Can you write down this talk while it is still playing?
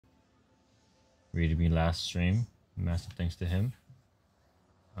Rated me last stream. Massive thanks to him.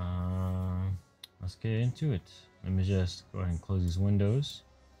 Let's get into it. Let me just go ahead and close these windows.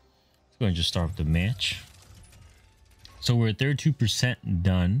 Let's go ahead and just start with the match. So we're at 32%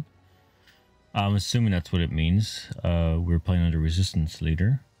 done. I'm assuming that's what it means. We're playing under resistance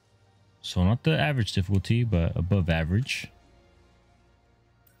leader. So not the average difficulty, but above average.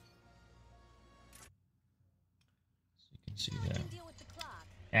 So you can see that.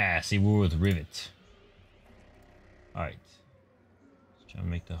 Ah, see, we're with Rivet. Alright. Let's try to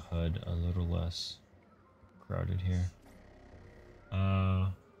make the HUD a little less crowded here.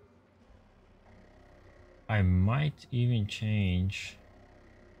 I might even change,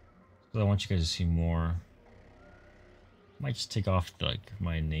 because I want you guys to see more. Might just take off like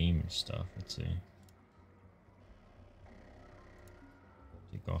my name and stuff. Let's see.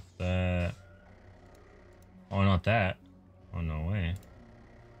 Take off that. Oh, not that. Oh, no way.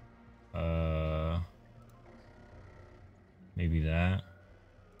 Maybe that.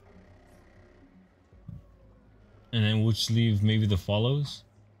 And then we'll just leave maybe the follows.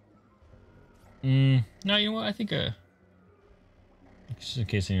 No, you know what? I think just in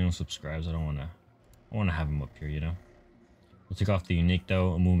case anyone subscribes, I want to have them up here, you know. We'll take off the unique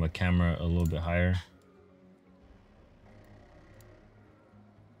though and move my camera a little bit higher,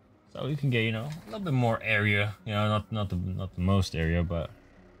 so we can get, you know, a little bit more area. You know, not the most area, but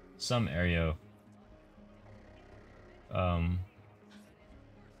some area. It's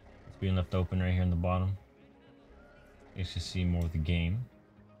being left open right here in the bottom. You should see more of the game.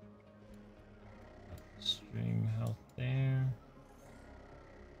 Stream health there.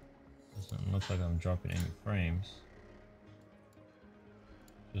 Doesn't look like I'm dropping any frames.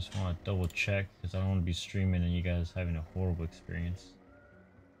 Just want to double check because I don't want to be streaming and you guys having a horrible experience.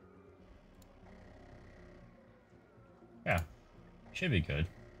 Yeah, should be good.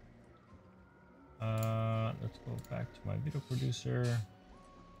 Let's go back to my video producer,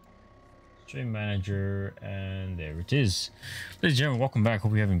 stream manager, and there it is. Ladies and gentlemen, welcome back.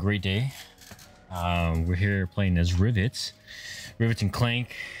 Hope you're having a great day. We're here playing as Rivet and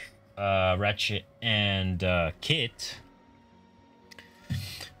Clank, Rachet and Kit.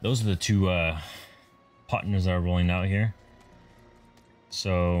 Those are the two partners that are rolling out here.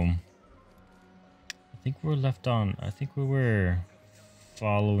 So I think we're left on. I think we were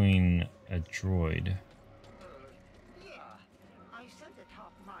following a droid.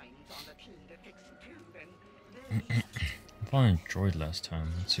 I'm following a droid last time.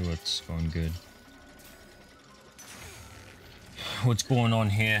 Let's see what's going good. What's going on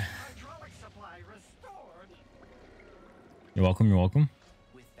here? You're welcome. You're welcome.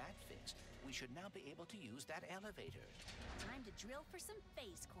 With that fixed, we should now be able to use that elevator. Time to drill for some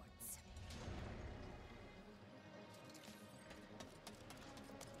phase quartz.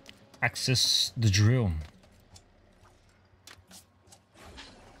 Access the drill.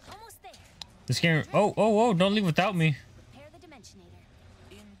 Almost there. This game. Oh! Don't leave without me. Prepare the dimensionator.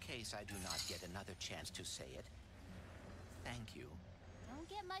 In case I do not get another chance to say it, thank you. Don't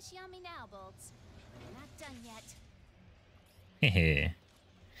get mushy on me now, Bolts. We're not done yet. Hehe.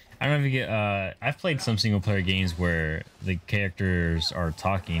 I don't know if you get. I've played some single player games where the characters are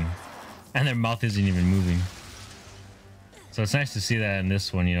talking, and their mouth isn't even moving. So it's nice to see that in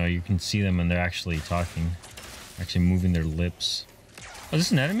this one. You know, you can see them and they're actually talking, actually moving their lips. Oh, is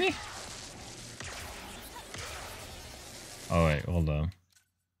this an enemy? Oh wait, hold on.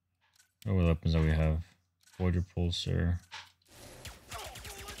 What weapons do we have? Voider pulsar.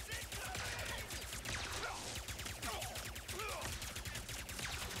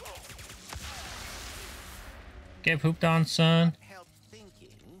 Get pooped on, son. Help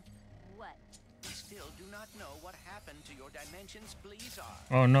thinking. What? We still do not know what happened to your dimension's Blizzard.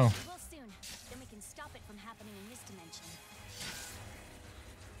 Oh no. Well, soon. Then we can stop it from happening in this dimension.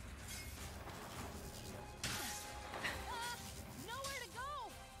 Nowhere to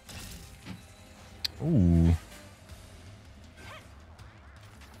go. Ooh.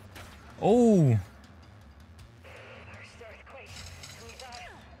 Oh.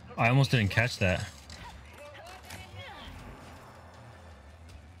 I almost didn't catch that.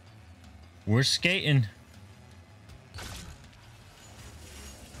 We're skating.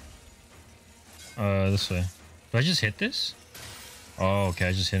 This way. Did I just hit this? Oh, okay,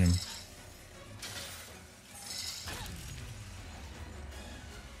 I just hit him.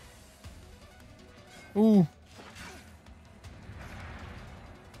 Ooh.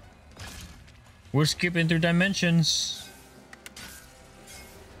 We're skipping through dimensions.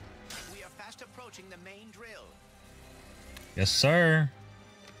 We are fast approaching the main drill. Yes, sir.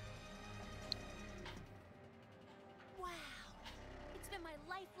 Wow. It's been my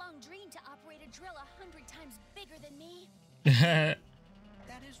lifelong lifelong dream to operate a drill 100 times bigger than me. That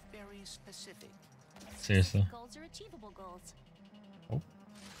is very specific. Seriously. Goals are achievable goals. Oh.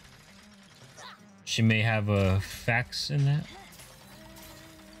 She may have facts in that.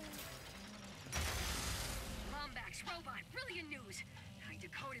 Lombax robot, brilliant news. I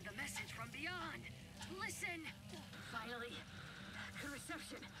decoded the message from beyond. Listen. Finally, good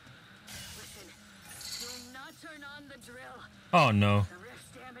reception. Listen, do not turn on the drill. Oh no. The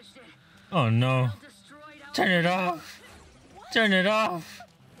rift's damaged it. Oh no. Destroyed our Turn it off. Turn it off.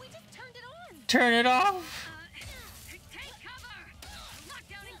 We just turned it on. Turn it off. Take cover.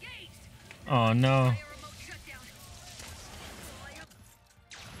 Lockdown engaged. Oh no. Fire remote shutdown. Fire.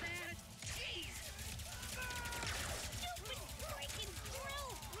 Jeez. Stupid freaking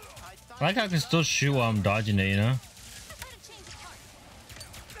drill. I thought I like how I can still shoot while I'm dodging it, you know? I've had to change the part.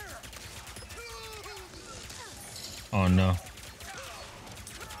 Oh no.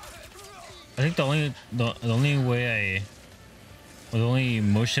 I think the only way the only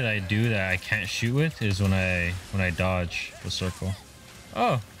motion I do that I can't shoot with is when I dodge the circle.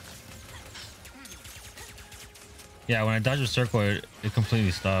 Oh. Yeah, when I dodge a circle, it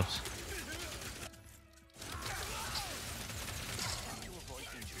completely stops. to avoid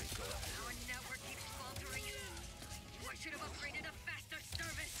injury. Our network keeps faltering. We should have upgraded a faster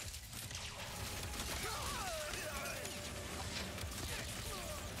service.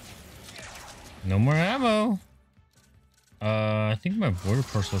 No more ammo. I think my border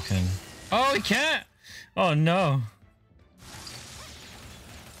parcel can. Oh, he can't. Oh no.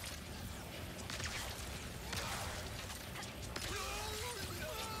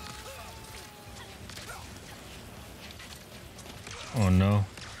 Oh no.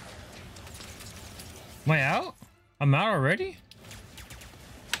 Am I out? I'm out already?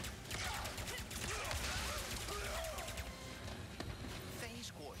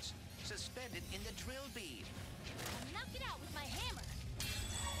 Phase quartz suspended in the drill bead. I'll knock it out with my hammer.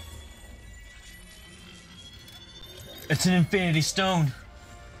 It's an infinity stone.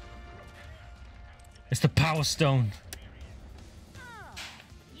 It's the power stone. Oh,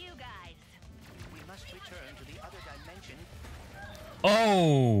 you guys. We must return to the other dimension.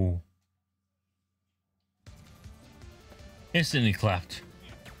 Oh. Instantly clapped.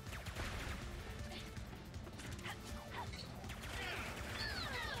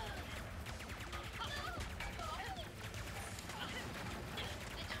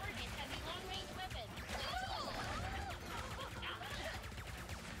 The target has a long-range weapon.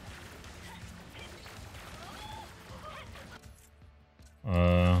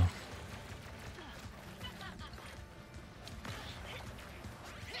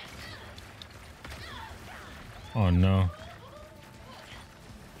 Oh no.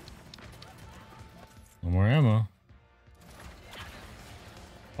 No more ammo.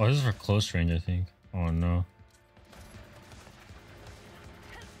 Oh, this is for close range, I think. Oh no.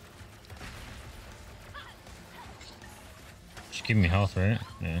 Should give me health, right?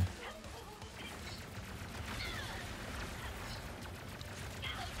 Yeah.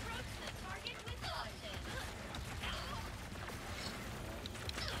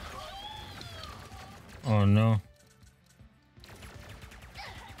 Oh no.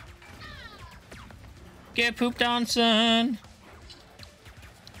 Get pooped on, son.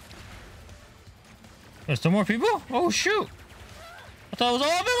 There's still more people? Oh shoot. I thought it was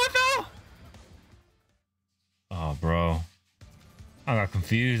all of them I fell. Oh bro. I got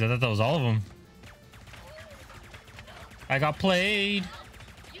confused. I thought that was all of them. I got played.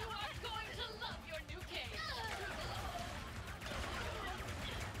 You are going to love your new cage.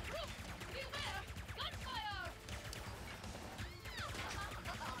 Beware! Gunfire!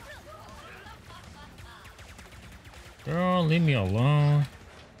 Girl, leave me alone.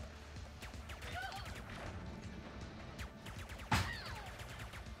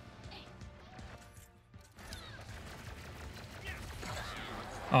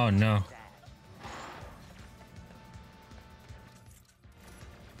 Oh no.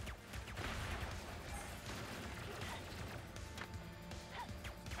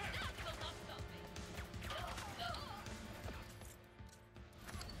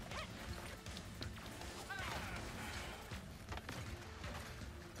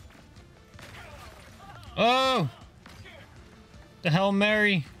 Oh! The Hail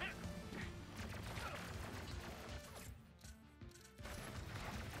Mary.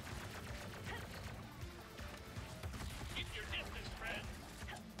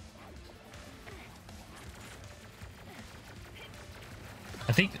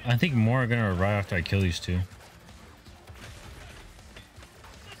 I think more are gonna arrive after I kill these two.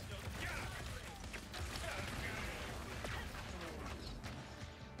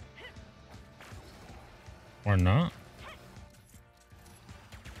 Or not?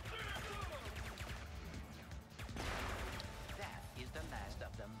 That is the last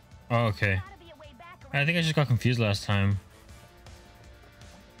of them. Oh, okay. I think I just got confused last time.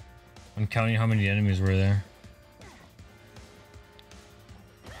 I'm counting how many enemies were there.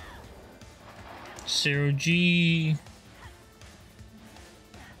 0G.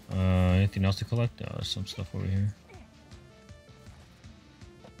 Anything else to collect? Oh, some stuff over here.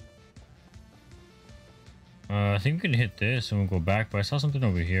 I think we can hit this and we'll go back, but I saw something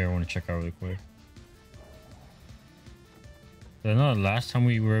over here I want to check out really quick. I know last time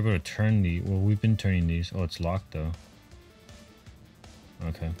we were able to turn the, well, we've been turning these. Oh, it's locked though.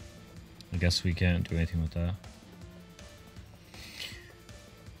 Okay. I guess we can't do anything with that.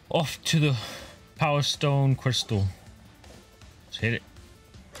 Off to the Power Stone Crystal. Let's hit it.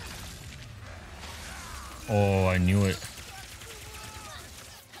 Oh, I knew it.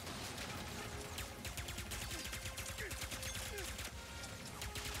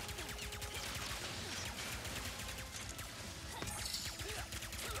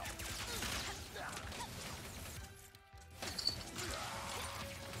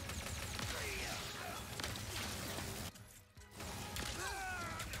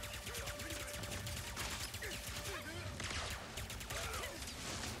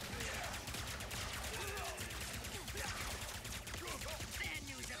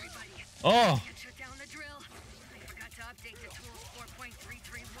 Oh! Shut down the drill. I forgot to update the tools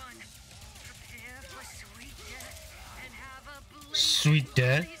 4.331. Prepare for sweet death and have a blazing Sweet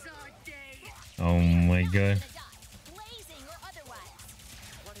death? Blizzard day. Oh my god. Blazing or otherwise.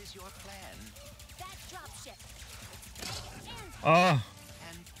 What is your plan? That dropship. Big and Oh!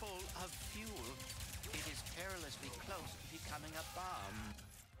 And full of fuel. It is perilously close to becoming a bomb.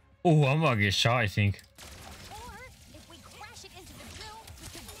 Oh, I'm about to get shot, I think. Or if we crash it into the drill, we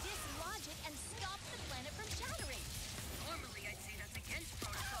could dislodge it and stop the planet from shattering. Normally I'd say that's against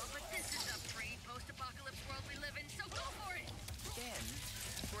protocol, but this is a free post-apocalypse world we live in, so go for it. Then,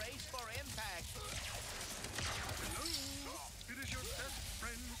 brace for impact. Hello, it is your best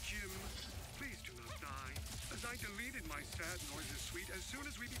friend, Jim. Please do not die, as I deleted my sad noises suite as soon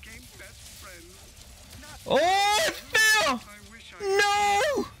as we became best friends. Oh, it fell! I wish I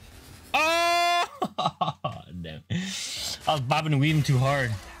No! Oh! Damn. I was bobbing and weaving too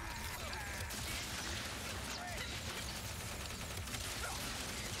hard.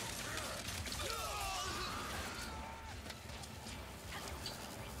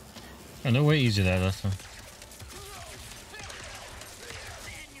 Oh, no way easier that last time.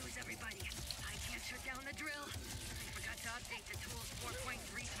 Bad news, everybody. I can't shut down the drill. I forgot to update the tools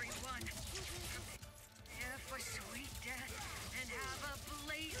 4.331. Prepare for sweet death and have a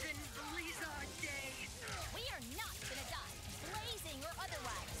blazing blizzard day. We are not gonna die, blazing or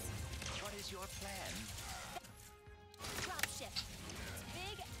otherwise. What is your plan? Dropship. It's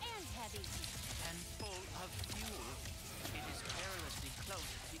big and heavy. And full of fuel. It is perilously close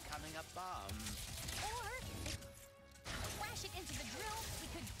to becoming a bomb. Or if we crash it into the drill, we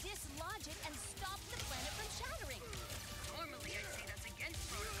could dislodge it and stop the planet from shattering. Normally I'd say that's against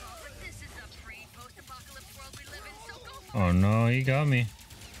protocol, but this is a free post-apocalypse world we live in, so go for Oh no, he got me.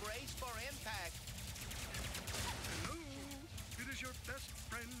 Brace for impact. Hello, it is your best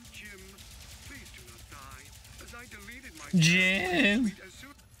friend, Jim. Please do not die, as I deleted my Jim. suite as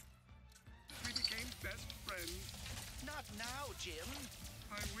soon as we became best friends. Not now, Jim.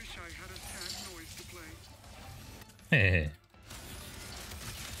 I wish I had a sad noise to play. Hey.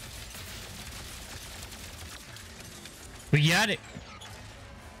 We got it.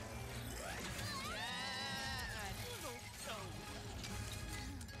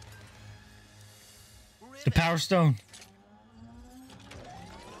 The Power Stone.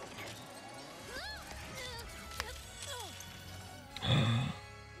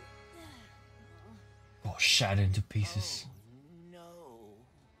 Oh, shattered into pieces. No.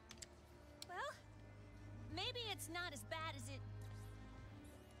 Well, maybe it's not as bad as it.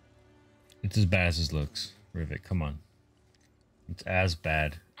 It's as bad as it looks. Rivet, come on. It's as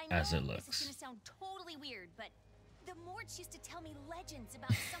bad I know as it this is looks. gonna sound totally weird, but the Morts used to tell me legends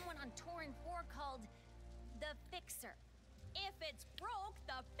about someone on Torin 4 called the Fixer. If it's broke,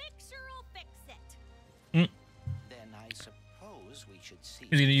 the Fixer'll fix it. Then I suppose we should see.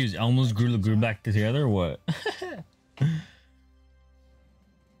 Is he gonna use Elmo's glue back together or what? I can't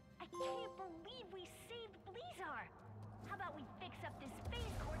believe we saved Blizzard. How about we fix up this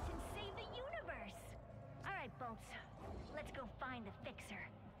space quartz and save the universe? All right, Bolts. Let's go find the Fixer.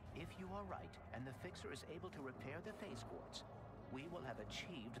 If you are right, and the Fixer is able to repair the phase quartz, we will have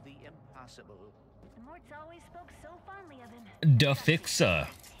achieved the impossible. The Morts always spoke so fondly of him. The Fixer.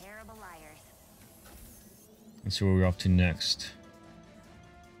 Terrible liars. Let's see where we're up to next.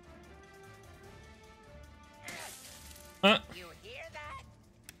 You hear that?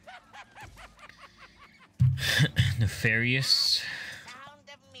 Nefarious. Sound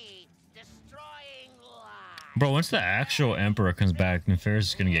of me destroying lives. Bro, once the actual Emperor comes back, Nefarious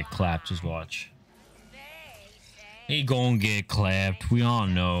is gonna get clapped. Just watch. They say He gonna get clapped. We all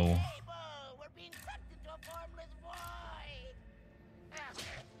know. Abel, we're being sucked into a formless void.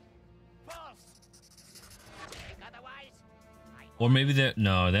 False. Think otherwise? Or maybe the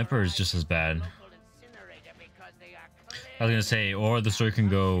Emperor is just as bad. Local incinerator because they are I was gonna say, or the story can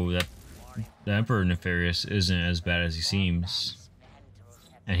go that the Emperor Nefarious isn't as bad as he seems,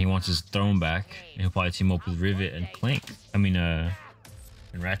 and he wants his throne back, and he'll probably team up with Rivet and Clank. I mean, and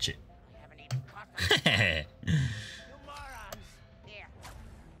Ratchet. I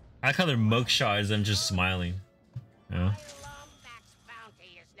like how their mugshot is them just smiling. Yeah. Lombax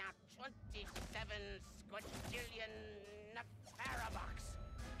bounty is now 27 squadrillion parabucks.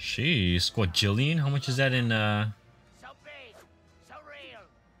 Sheesh, squadrillion? How much is that in So big, so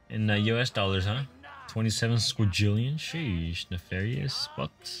real. US dollars, huh? 27 squadrillion? Sheesh, Nefarious All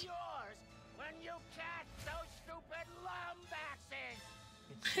bucks. be yours when you catch those stupid lombaxes.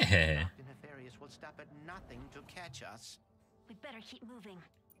 Dr. Nefarious will stop at nothing to catch us. We better keep moving.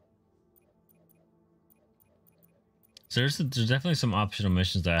 So there's definitely some optional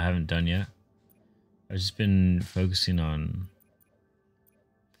missions that I haven't done yet. I've just been focusing on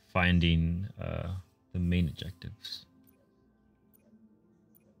finding the main objectives.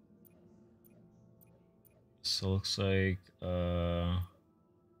 So it looks like The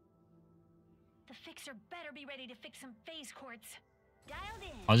fixer better be ready to fix some phase quartz. Dialed in.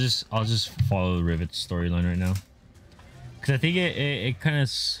 I'll just follow Rivet's storyline right now, because I think it kind of,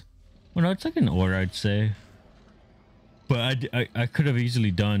 well, no, it's like an order, I'd say. But I could have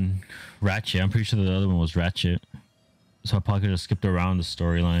easily done Ratchet. I'm pretty sure the other one was Ratchet, so I probably could have skipped around the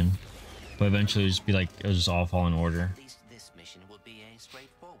storyline. But eventually, it'd just be like it'll just all fall in order. At least this mission will be a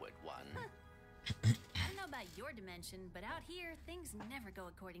straightforward one. I don't know about your dimension, but out here, things never go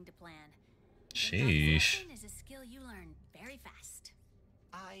according to plan. Sheesh. Improvisation is a skill you learn very fast.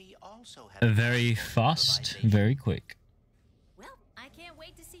 I also have Very fast, very quick. Well, I can't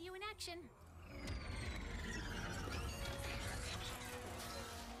wait to see you in action.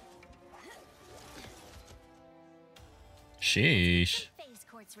 Sheesh. Phase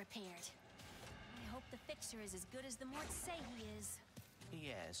quartz repaired. I hope the fixer is as good as the Morts say he is.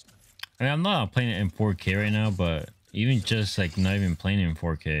 Yes. I mean, I'm not playing it in 4K right now, but even just like not even playing it in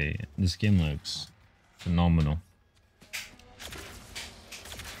 4K, this game looks phenomenal.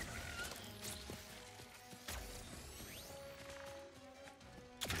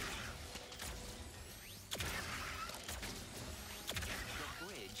 The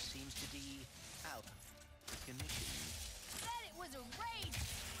bridge seems to be out of commission. Bet it was a raid.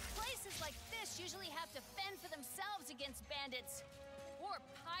 Places like this usually have to fend for themselves against bandits or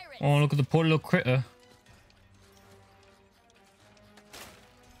pirates. Oh, look at the poor little critter.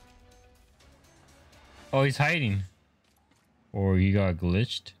 Oh, he's hiding. Or he got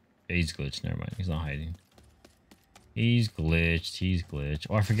glitched. Yeah, he's glitched. Never mind. He's not hiding. He's glitched. He's glitched.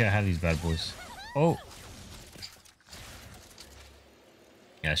 Oh, I forget I have these bad boys. Oh.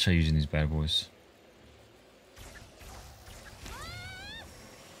 Yeah, I should using these bad boys.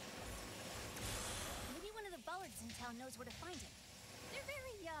 Maybe one of the Bullards in town knows where to find him. They're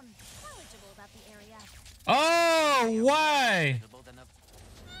very knowledgeable about the area. Oh, why? Suitable than a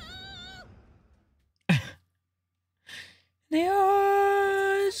The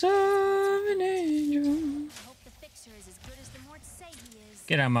eyes of an angel. I hope the fixer is as good as the Morts say he is.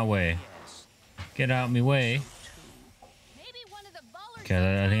 Get out of my way. yes. Get out of my way. Maybe one of the Bullards Okay, in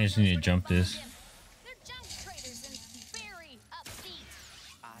I think I town just need to knows where jump find this. him. They're junk traders and very upbeat.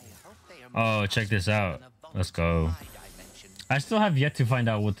 I hope they are Oh, check this out. Let's go. my dimension. I still have yet to find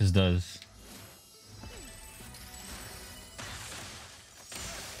out what this does.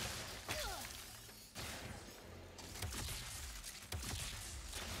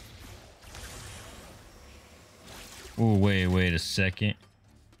 Oh, wait a second.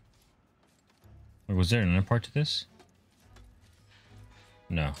 Or was there another part to this?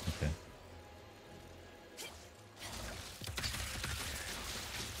 No, okay.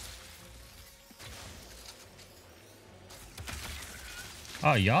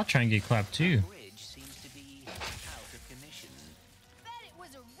 Oh, y'all try and get clapped too. Bridge seems to be out of commission. Bet it was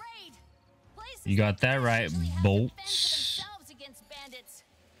a raid. Places You got that right, usually have to fend for bolts. themselves against bandits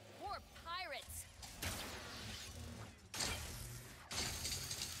or pirates.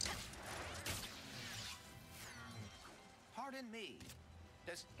 Pardon me.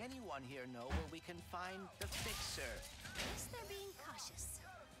 Does anyone here know where we can find the fixer? Guess they're being cautious.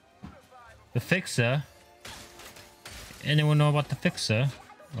 The fixer. Anyone know about the fixer?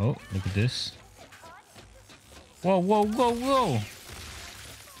 Oh, look at this. Whoa, whoa, whoa, whoa.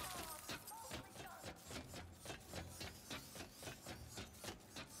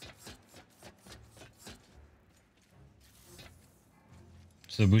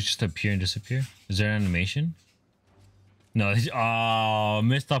 So the boots just appear and disappear? Is there an animation? No. Oh,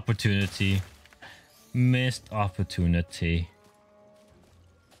 missed opportunity. Missed opportunity.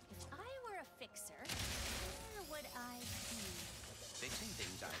 If I were a fixer, where would I be? Fixing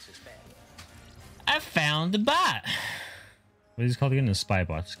things, I suspect. I found the bot. What is it called again? The spy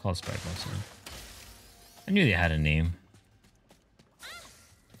bot. It's called spy bot. So. I knew they had a name.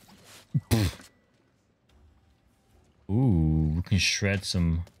 Ooh, we can shred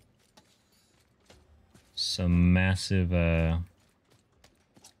some massive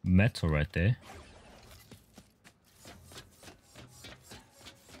metal right there.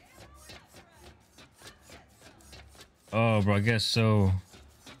 Oh, bro, I guess so.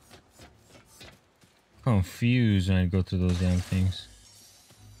 Confused when I go through those damn things.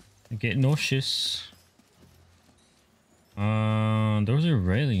 I get nauseous. There was a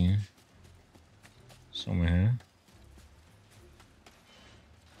railing somewhere here.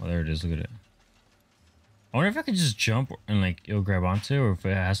 Oh, there it is. Look at it. I wonder if I could just jump and like it'll grab onto it, or if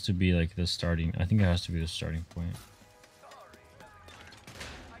it has to be like the starting. I think it has to be the starting point.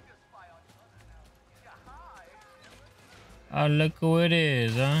 Oh, look who it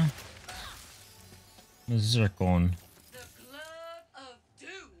is, huh? The zircon. The Glove of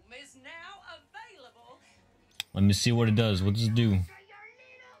Doom is now available. Let me see what it does. What does it do?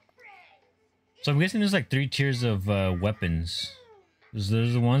 So I'm guessing there's like 3 tiers of weapons.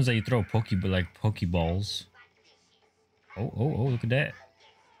 There's the ones that you throw pokeballs. Oh, look at that.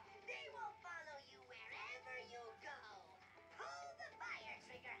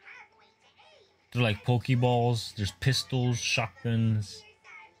 They're like pokeballs. There's pistols, shotguns,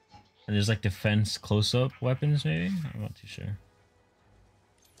 and there's like defense close-up weapons. Maybe I'm not too sure.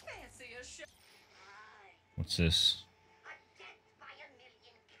 What's this?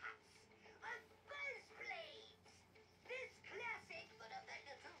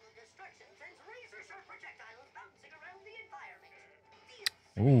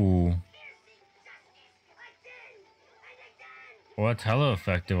 Ooh. Well, that's hella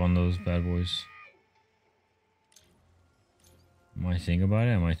effective on those bad boys. Am I thinking about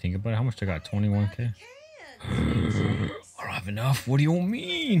it? How much I got? 21k? I don't have enough. What do you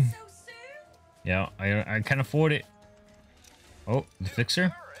mean? Yeah, I can't afford it. Oh, the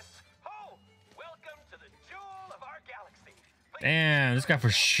fixer? Damn, this guy for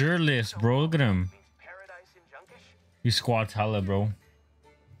sure lifts, bro. Look at him. He squats hella, bro.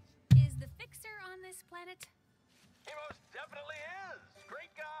 Is the fixer on this planet? He most definitely is.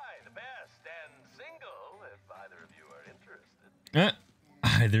 Great guy, the best, and single, if either of you are interested.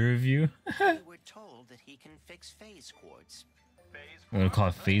 Either of you? We were told that he can fix phase quartz. I'm gonna call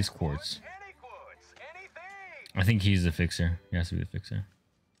it phase quartz. Any quartz, anything. I think he's the fixer. He has to be the fixer.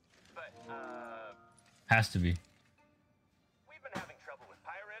 But, Has to be. we've been having trouble with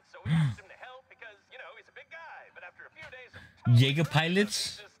pirates, so we asked him to help because, you know, he's a big guy. But after a few days of Jaeger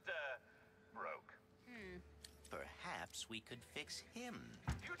pilots? he just, broke. Perhaps we could fix him.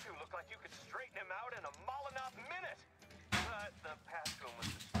 You two look like you could straighten him out in a Molotov minute. But the path to him was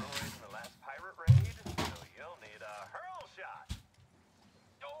destroyed in the last pirate raid, so you'll need a hurl shot.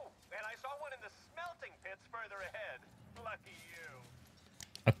 Oh, and I saw one in the smelting pits further ahead. Lucky you.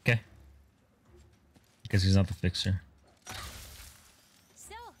 Okay. Guess he's not the fixer.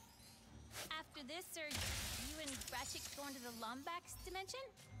 So, after this, are you and Rachet going to the Lombax dimension?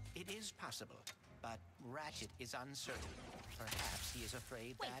 It is possible, but Rachet is uncertain. Perhaps he is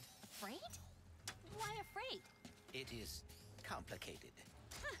afraid Wait, that afraid? Why afraid? it is complicated.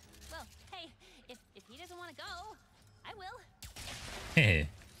 Huh. Well, hey, if he doesn't want to go, I will. Hey.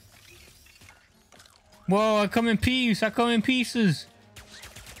 Whoa, I come in peace. I come in pieces.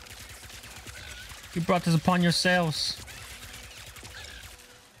 You brought this upon yourselves.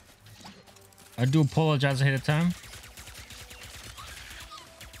 I do apologize ahead of time.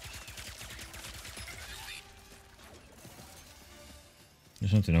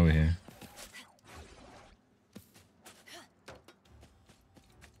 There's something over here.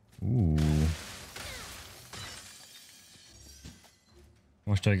 Ooh.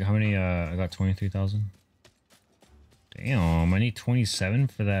 How much do I get? How many? I got 23,000. Damn, I need 27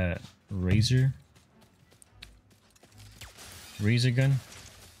 for that razor gun.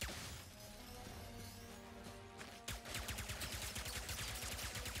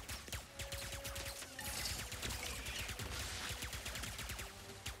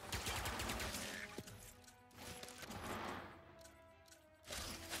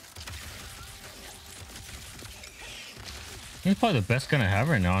 It's probably the best gun I have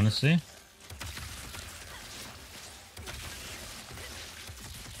right now, honestly.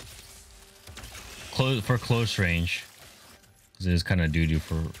 For close range. Because it is kind of doo-doo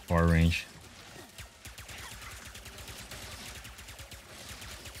for far range.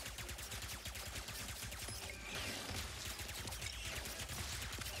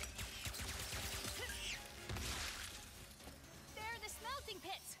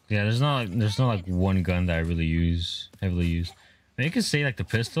 Yeah, there's not like one gun that I really heavily use. I mean, you could say like the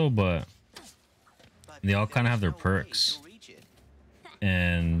pistol, but they all kind of have their perks,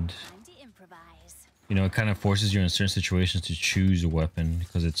 and you know, it kind of forces you in certain situations to choose a weapon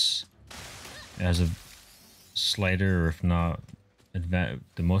because it has a slighter, or if not,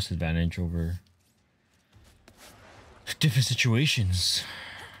 the most advantage over different situations.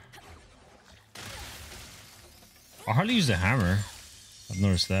 I hardly use the hammer. I've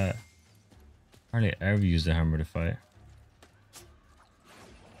noticed that. Hardly ever use the hammer to fight.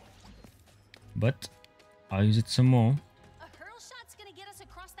 But I'll use it some more. A hurl shot's gonna get us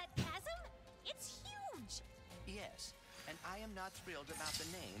across that chasm? It's huge! Yes, and I am not thrilled about the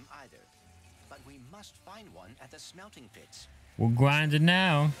name either. But we must find one at the smelting pits. We're grinding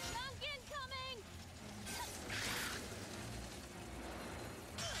now. Chunk incoming!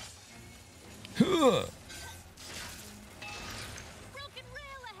 Huh. Broken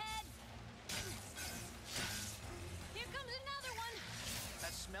rail ahead! Here comes another one!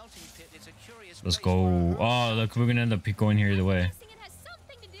 A smelting pit is a curious Let's place for a go. hurl Oh, look, we're gonna end up going here either way. Guessing it has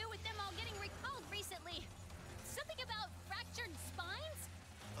something to do with them all getting recalled recently. Something about fractured spines?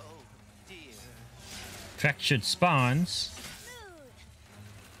 Oh, dear. Fractured spawns. Smooth.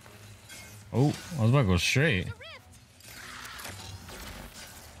 Oh, I was about to go straight. The rift!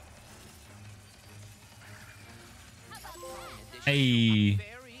 How about that? Hey.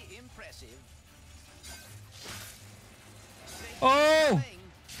 Very impressive. Oh!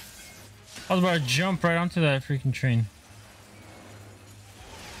 I was about to jump right onto that freaking train.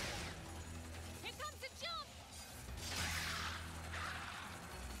 Here comes the jump!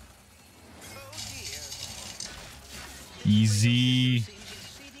 Oh dear. Easy. Seems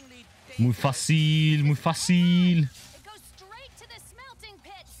exceedingly Muy dangerous. fácil, muy fácil. It goes straight to the smelting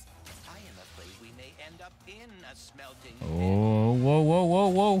pits! I am afraid we may end up in a smelting pit. Oh, whoa, whoa, whoa,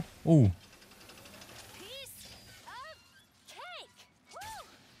 whoa. Oh, Piece of cake!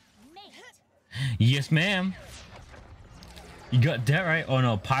 Woo! Mate! yes, ma'am. You got that right. Oh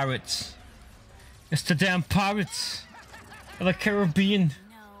no, pirates. It's the damn pirates of the Caribbean.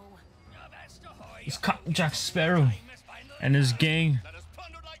 No. It's Captain Jack Sparrow and his gang. Let us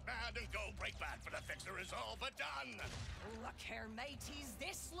plunder like mad and go break bad for the fixer is all but done. Look here, mateys,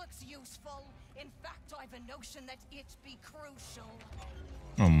 this looks useful. In fact, I've a notion that it be crucial.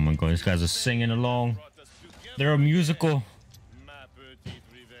 Oh my god, these guys are singing along. They're a musical. Ma petite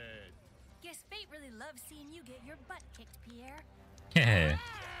rivette. Guess fate really loves seeing you get your butt kicked, Pierre. Yeah,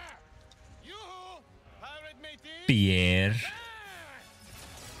 Yoo-hoo! Pirate matey! Pierre.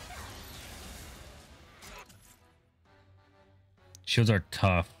 Shields are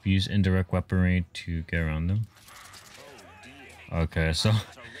tough. Use indirect weaponry to get around them. Okay, so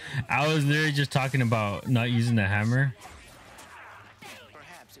I was literally just talking about not using the hammer.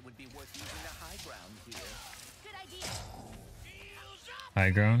 Perhaps it would be worth using the high ground here. Good idea. High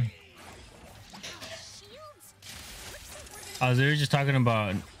ground. Shields? I was literally just talking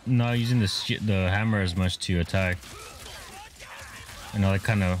about not using the hammer as much to attack. You know, like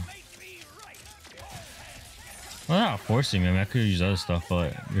kind of. Well, not forcing me. I mean, I could use other stuff,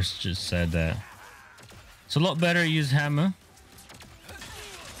 but just said that it's a lot better to use hammer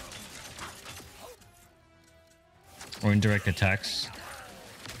or indirect attacks.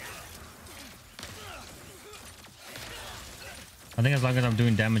 I think as long as I'm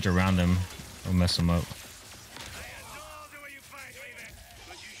doing damage around them, I'll mess them up. I adore the way you fight, Rachet,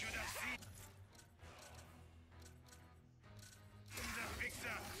 but you should have seen the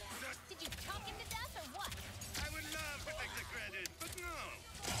fixer. Did you talk him to death or what? I would love to take the credit, but no.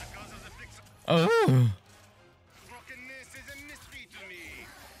 Because of the fixer. Oh, Brokenness is a mystery to me.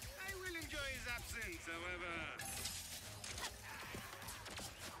 I will enjoy his absence, however.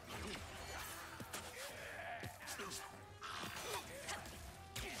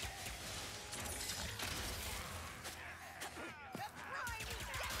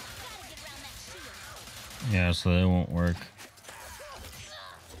 Gotta get around that shield. yeah, so that won't work.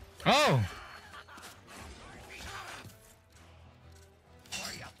 Oh,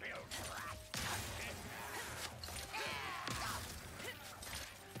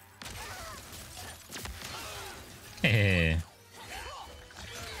 hey.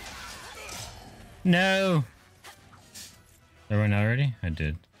 No. Did I run out already? I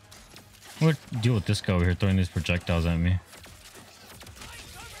did. What deal with this guy over here throwing these projectiles at me?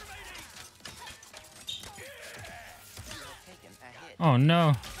 Oh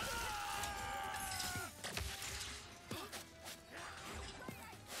no.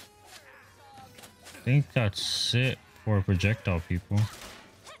 I think that's it for projectile people.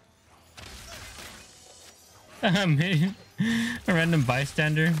 A random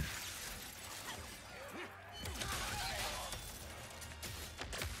bystander.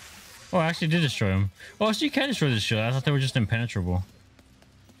 Oh, I actually did destroy him. Oh, so you can destroy this shield. I thought they were just impenetrable.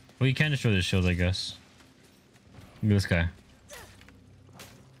 Well, you can destroy this shield, I guess. Look at this guy.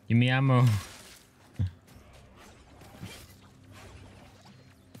 Give me ammo.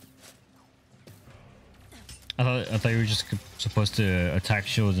 I thought you were just supposed to attack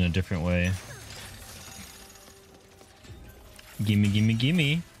shields in a different way. Gimme, gimme,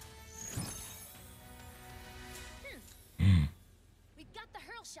 gimme. We've got the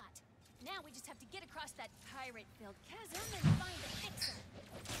hurl shot. Now we just have to get across that pirate-filled chasm and find the fixer.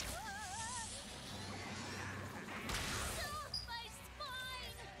 Oh, my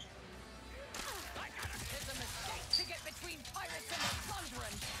spine! It's a mistake to get between pirates and the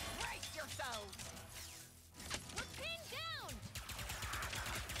plunderers. Brace yourselves. We're pinned down!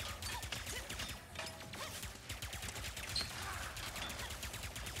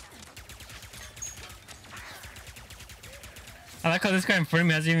 I like how this guy in front of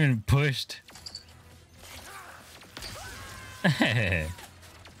me hasn't even pushed. If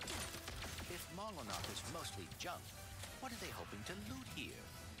Molotov is mostly junk, what are they hoping to loot here?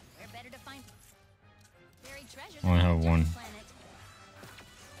 We're better to find buried treasure I only than have on the one. planet.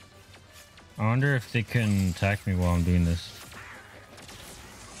 I wonder if they can attack me while I'm doing this.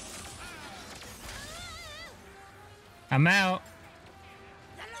 I'm out.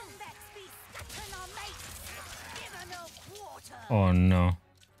 The Lombax be scattering our mates. Give her no quarter. Oh no.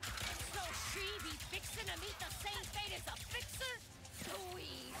 So she be fixing to meet the same fate as a fixer? So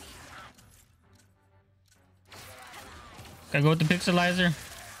easy. Gotta go with the pixelizer.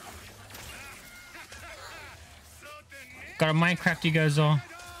 Gotta Minecraft you guys all.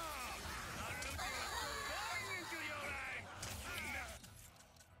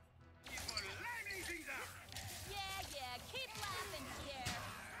 Yeah, keep laughing, Pierre.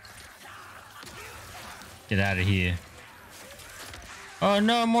 Get out of here. Oh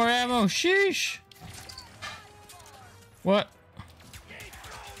no, more ammo. Sheesh. What?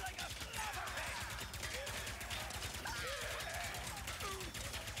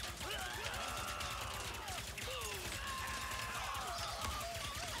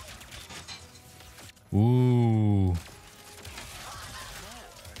 Ooh.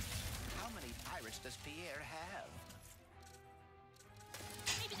 How many pirates does Pierre have?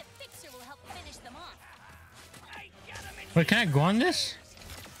 Maybe the fixer will help finish them off. Wait, can I go on this?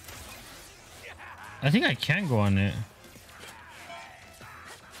 I think I can go on it.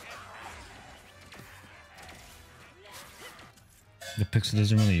 The pixel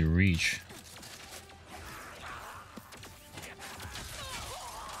doesn't really reach.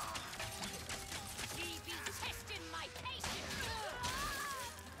 She be testing my patience.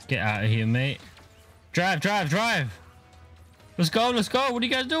 Get out of here, mate. Drive, drive, drive. Let's go, let's go. What are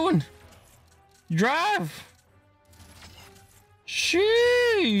you guys doing? Drive.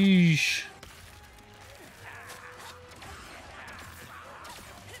 Sheesh.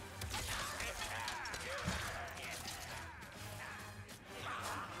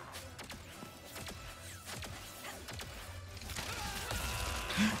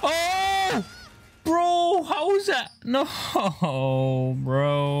 Oh, bro, how is that? No,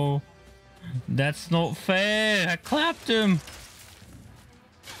 bro, that's not fair. I clapped him.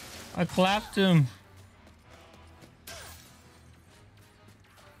 I clapped him.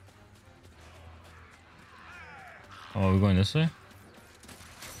 Oh, are we going this way? I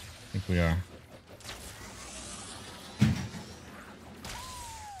think we are.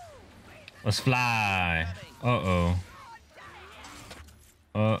 Let's fly. Uh-oh.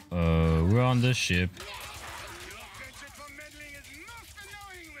 Uh-oh. We're on the ship.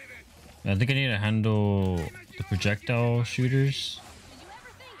 I think I need to handle the projectile shooters.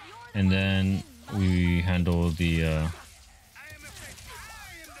 And then we handle the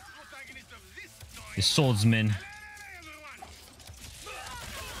swordsman.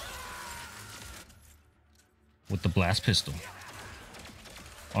 With the blast pistol.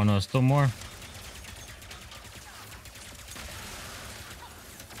 Oh no, still more.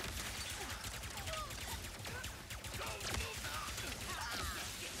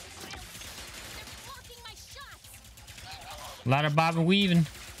 A lot of bob and weaving.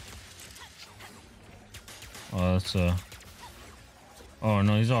 Oh, that's Oh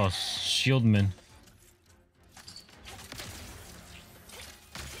no, he's all shieldmen.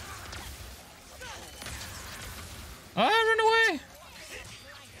 Ah, run away!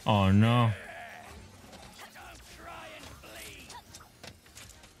 Oh no.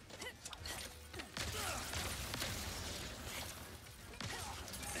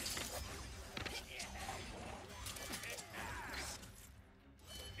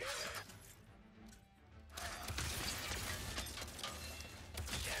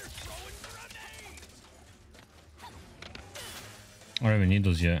 I don't even need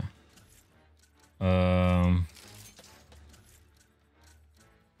those yet.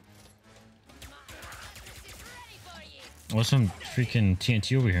 What's some freaking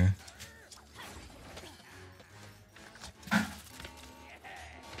TNT over here?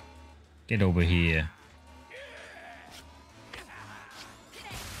 Get over here.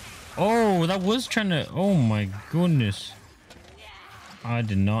 Oh, that was trying to... Oh my goodness. I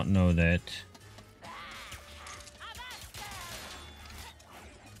did not know that.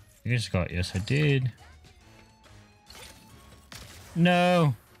 You just got... Yes, I did.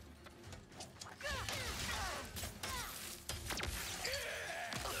 No.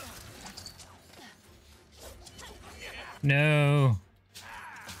 No.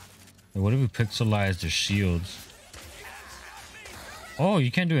 What if we pixelize their shields? Oh,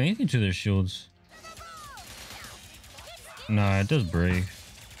 you can't do anything to their shields. Nah, it does break.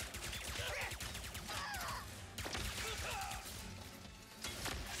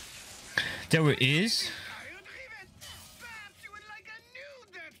 There it is.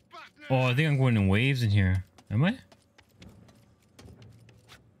 Oh, I think I'm going in waves in here. Am I?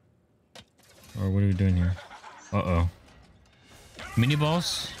 Or what are we doing here? Uh-oh. Mini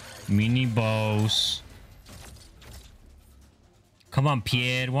boss? Mini boss. Come on,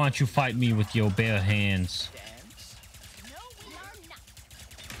 Pierre. Why don't you fight me with your bare hands? No, we are not.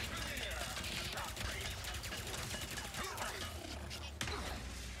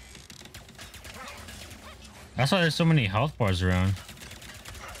 That's why there's so many health bars around.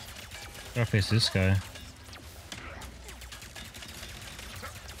 Gotta face this guy.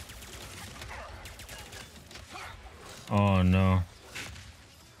 Oh no.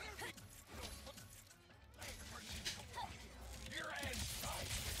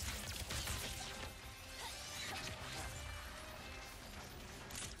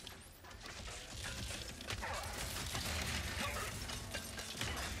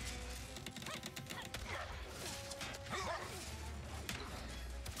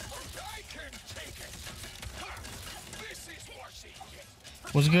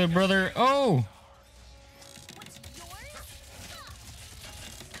 What's good, brother? Oh! What's yours?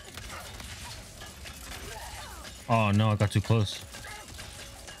 Oh no, I got too close.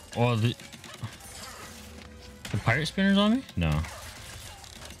 Oh, the pirate spinner's on me? No.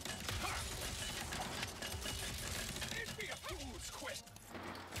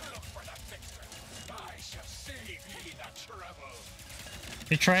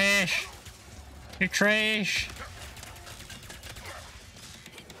 You're trash. You're trash.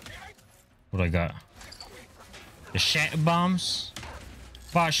 What I got? The shatter bombs.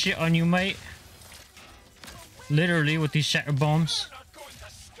 Fire shit on you, mate. Literally with these shatter bombs.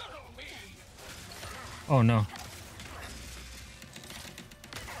 Oh no.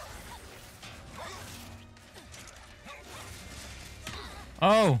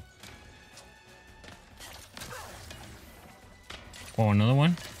 Oh. Oh, another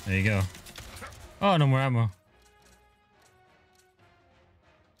one? There you go. Oh, no more ammo.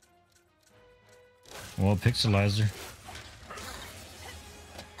 Well, pixelizer.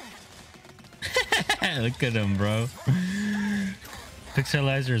 Look at him, bro.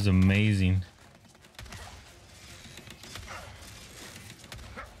 Pixelizer is amazing.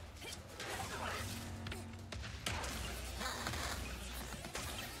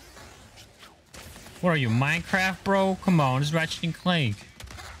 What are you, Minecraft, bro? Come on, it's Ratchet and Clank.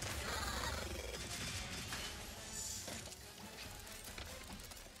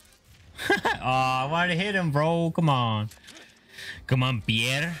 Oh, I wanted to hit him, bro. Come on. Come on,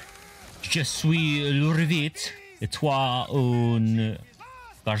 Pierre. Je suis le vite. Et toi, un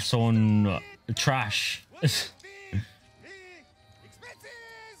garçon trash.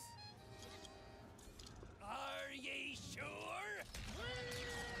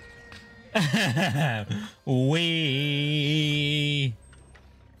 Oui.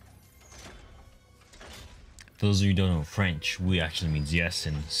 Those of you who don't know French, we actually means yes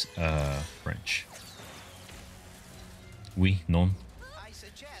in French. Oui, non. I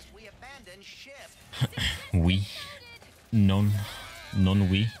suggest we abandon ship. Oui, non, non,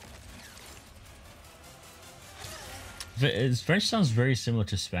 oui. French sounds very similar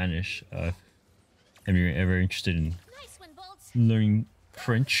to Spanish. If you're ever interested in Nice one, Bolts. learning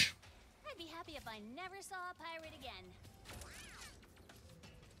French. I'd be happy if I never saw a pirate again.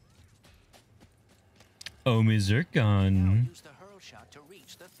 Oh, Now Zircon. use the hurl shot to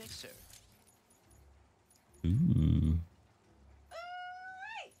reach the fixer. Ooh.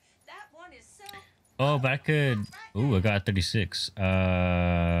 That one is so. Oh, but I could. Ooh, I got 36.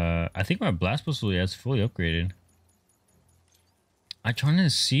 I think my blast pistol is fully upgraded. I'm trying to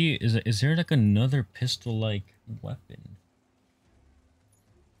see, is there like another pistol like weapon?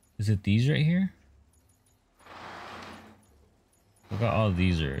 Is it these right here? I got all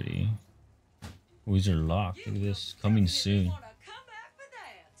these already. Oh, these are locked. Look at this. Coming soon.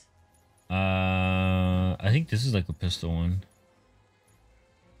 I think this is like a pistol one.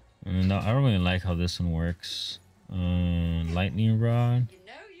 No, I don't really like how this one works. Lightning rod. You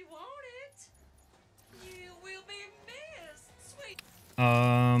know you want it. You will be missed, sweet.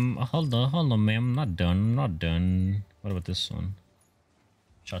 Hold on, ma'am. I'm not done. What about this one?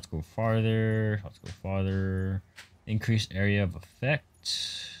 Shots go farther. Increased area of effect.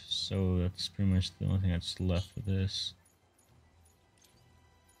 So that's pretty much the only thing that's left with this.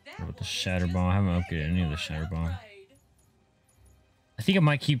 What about the shatter bomb? I haven't upgraded any of the shatter bomb. I think I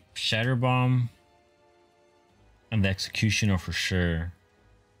might keep shatter bomb and the executioner for sure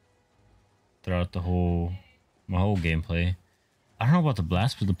throughout my whole gameplay. I don't know about the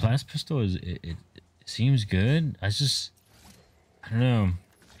blast, but the blast pistol it seems good. I don't know.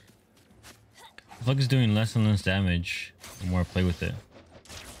 I feel like it's doing less and less damage the more I play with it.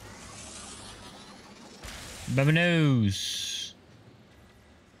 Baba knows.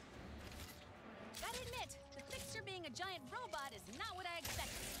 Gotta admit, the fixer being a giant robot is not what I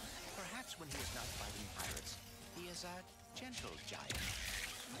expected. Perhaps when he is not fighting pirates, he is a gentle giant.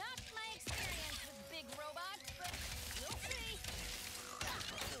 Not my experience with big robots, but we'll see.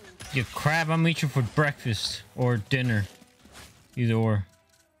 You crab, I'm eating for breakfast or dinner. Either or.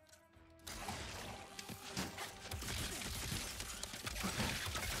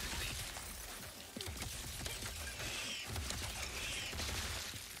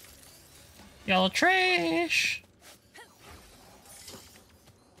 Yellow trash.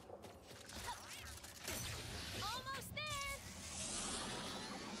 Almost there.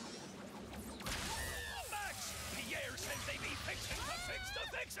 Max, Pierre says they be fixing to fix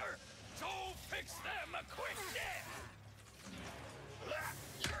the fixer. So fix them quick, yeah.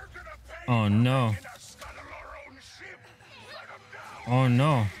 You're gonna pay Oh no. in a scuttle our own ship. Let 'em down. Oh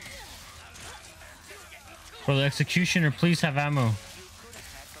no. For the executioner, please have ammo.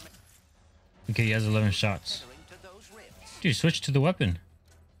 Okay, he has 11 shots. Entering to those rifts. Dude, switch to the weapon.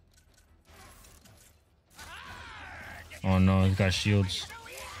 Oh no, he's got shields.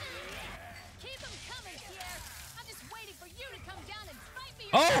 Keep 'em coming, Pierre. I'm just waiting for you to come down and fight me.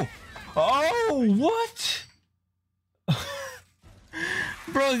 Oh! Oh, what?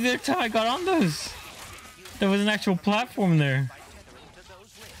 Bro, the other time I got on those. There was an actual platform there. By tethering to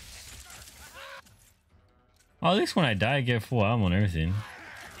those rifts. Oh, at least when I die, I get full ammo and everything.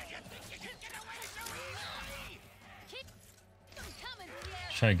 Keep 'em coming,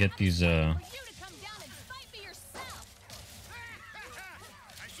 Pierre. Try to get these, For you to come down and fight me yourself.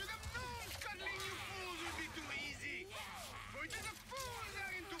 I should have known scuttling you fools would be too easy. For it is a fool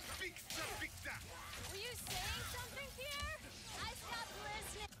therein to fix the fixer. Were you saying something, Pierre? I stopped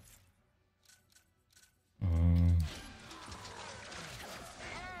listening.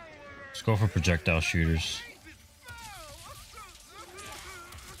 Let's go for projectile shooters.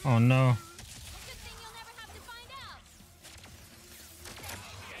 Oh no. Good thing you'll never have to find out.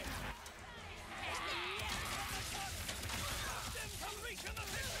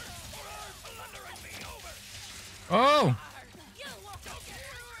 Oh!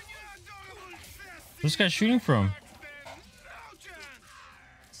 Where's this guy shooting from?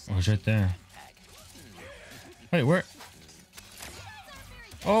 Oh, he's right there. Wait, where?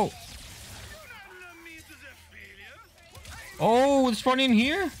 Oh! Oh, it's spawning in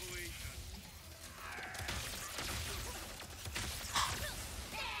here?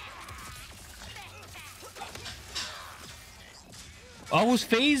 I was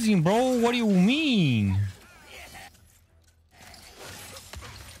phasing, bro. What do you mean?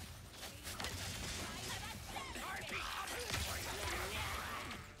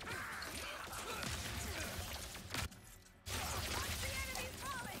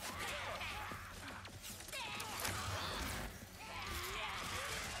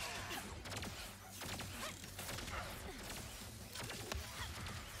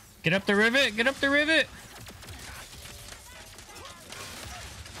 Get up the rivet! Get up the rivet!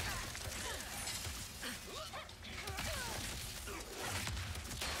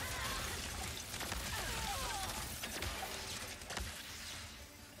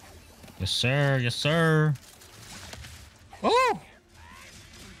 Yes, sir. Yes, sir. Oh!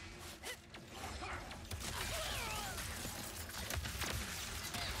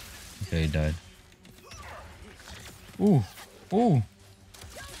 Okay, he died. Ooh. Ooh.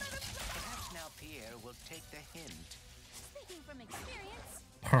 Perhaps now Pierre will take the hint. Speaking from experience.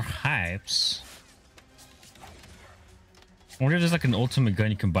 Perhaps. I wonder if there's like an ultimate gun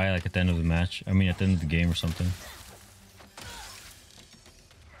you can buy like at the end of the match. I mean, at the end of the game or something.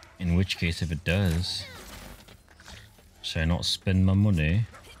 In which case, if it does, should I not spend my money?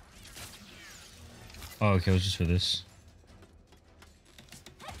 Oh, okay, it was just for this.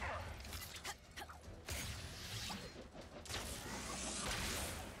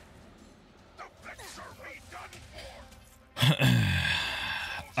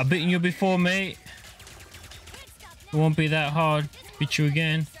 I've beaten you before, mate. It won't be that hard to beat you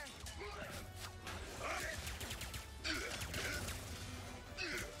again.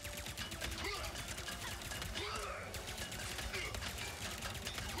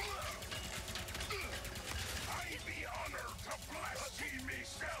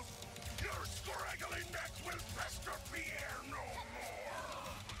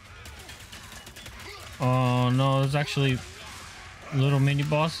 Oh no, there's actually little mini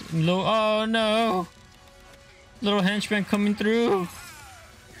boss. Oh no! Little henchman coming through.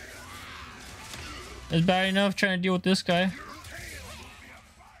 It's bad enough trying to deal with this guy.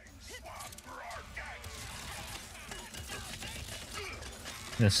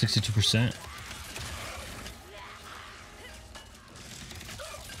 That's 62%.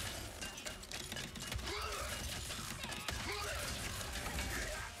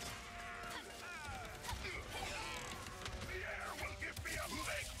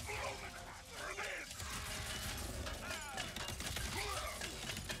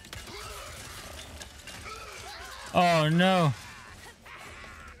 Oh no.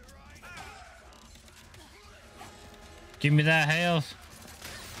 Give me that health.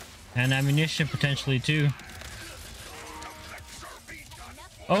 And ammunition potentially too.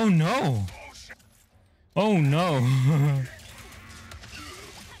 Oh no. Oh no.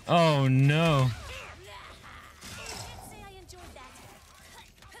 Oh no. Say I enjoyed that.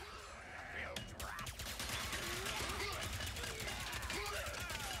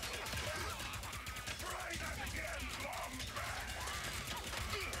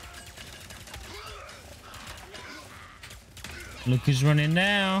 Look who's running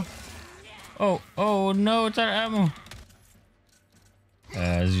now. Oh, oh no, it's out of ammo.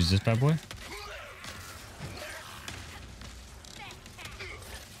 Let's use this bad boy.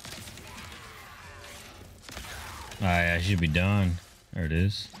 Alright, I should be done. There it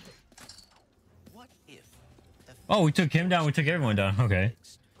is. What if the Oh, we took him down. We took everyone down. Okay.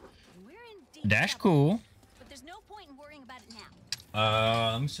 We're in deep That's trouble, cool. but there's no point in worrying about it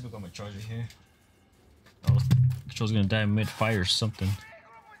now. Let me see if I got my charger here. Oh, control's gonna die mid-fire or something.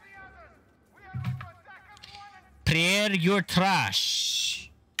 Pierre, you're trash.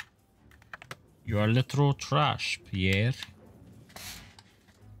 You're literal trash, Pierre.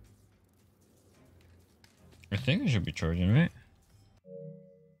 I think I should be charging, right?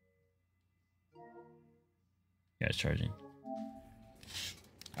 Yeah, it's charging.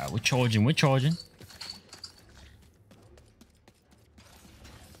 Alright, we're charging, we're charging.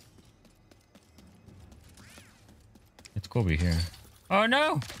 It's cool over here. Oh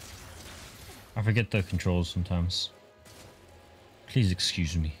no! I forget the controls sometimes. Please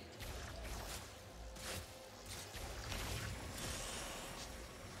excuse me.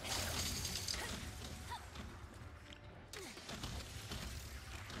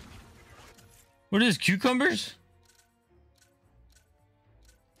 What is cucumbers?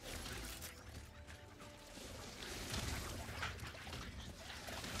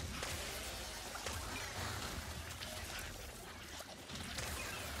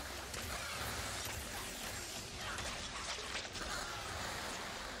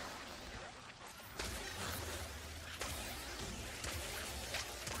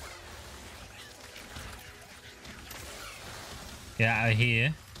 Get out of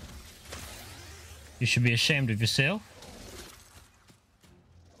here. You should be ashamed of yourself.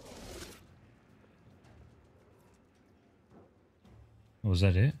 Was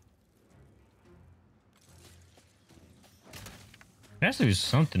that it? There has to be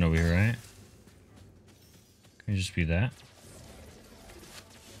something over here, right? Can it just be that?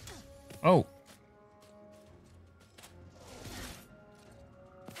 Oh!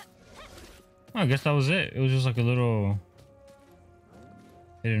 I guess that was it. It was just like a little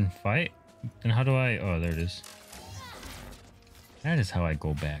hidden fight. Then how do I... Oh, there it is. That is how I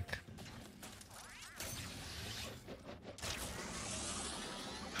go back.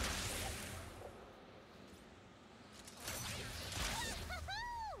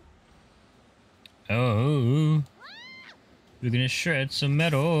 Oh, we're gonna shred some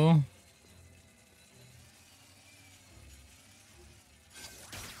metal.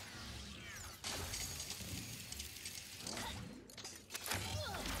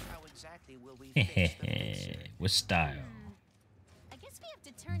 How exactly will we fix the fixer? With style. I guess we have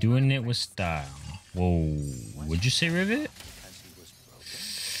to turn Doing him it on with first. style. Whoa. What'd you say, Rivet? Because he was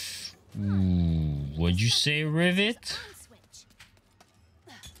broken? Ooh. What'd you say, Rivet? On switch.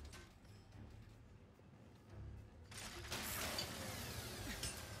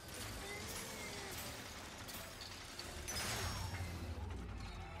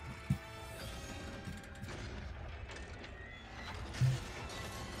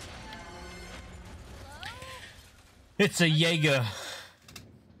 It's a Jaeger.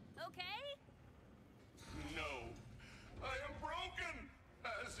 Okay. No, I am broken,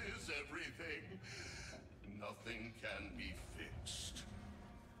 as is everything. Nothing can be fixed.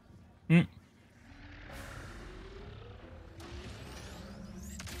 Hmm.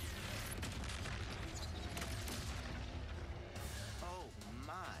 Oh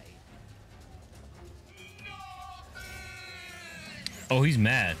my. Oh, he's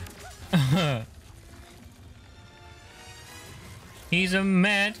mad. He's a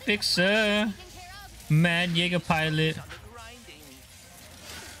mad fixer. Taken care of. Mad Jaeger pilot. On the grinding.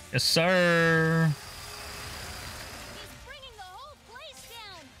 Yes, sir. He's bringing the whole place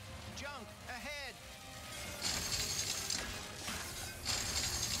down. Junk ahead.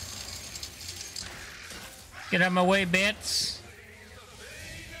 Get out of my way, bits.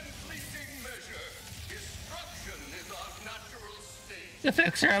 The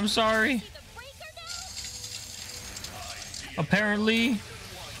fixer, I'm sorry. See the breaker now? Apparently.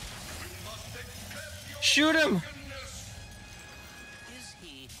 Shoot him. Is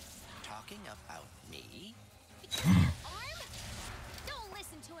he talking about me? Arm? Don't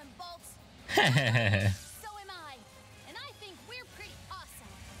listen to him, Bolts. So am I. And I think we're pretty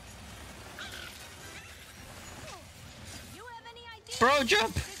awesome. You have any ideas? Bro,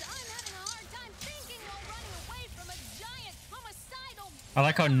 jump. Because I'm having a hard time thinking while running away from a giant homicidal. I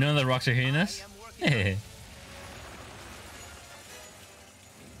like how none of the rocks are hitting us. I am working on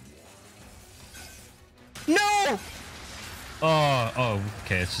No! Oh,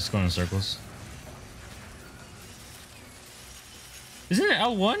 okay. It's just going in circles. Isn't it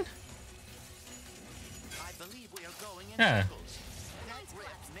L1? I believe we are going in Yeah. circles. That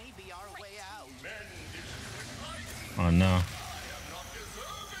rift may be our way out. Oh no.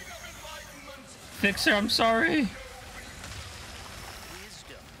 Fixer, I'm sorry.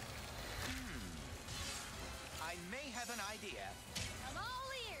 Wisdom. I may have an idea. I'm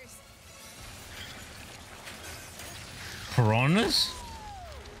all ears. Piranhas?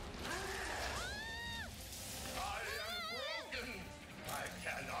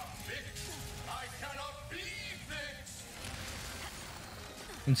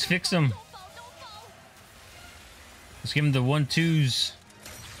 Let's fix him. Don't fall, don't fall. Let's give him the 1-2s.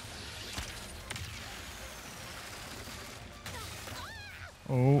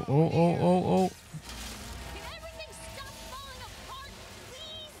 Oh. Can everything stop falling apart,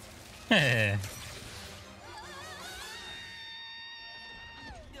 please? Hey.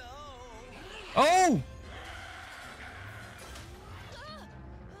 Oh!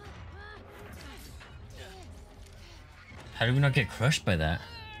 How did we not get crushed by that?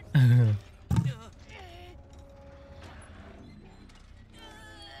 I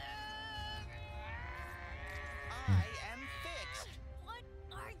am fixed. What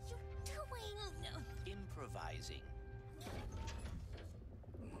are you doing? Improvising.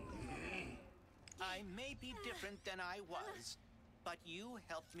 I may be different than I was, but you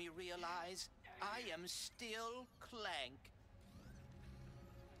helped me realize I am still Clank.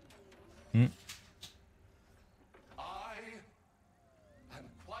 I am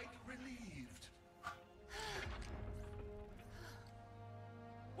quite relieved.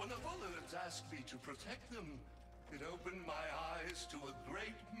 When the Bullards asked me to protect them, it opened my eyes to a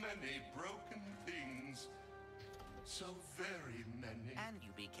great many broken things. So very many. And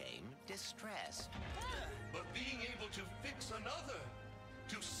you became distressed. But being able to fix another,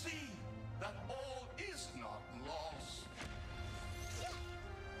 to see that all is not lost.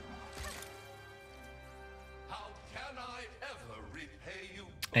 How can I ever repay you?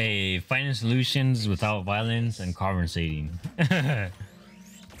 Hey, finding solutions without violence and conversating.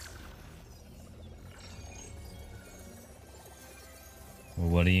 Well,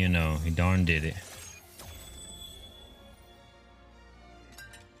 what do you know? He darn did it.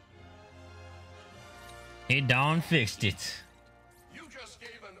 He darn fixed it. You just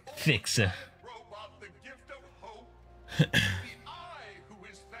gave an Fixer. robot the gift of hope. It be I who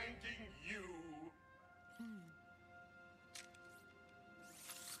is thanking you.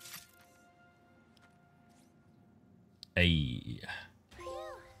 Hey. Phew.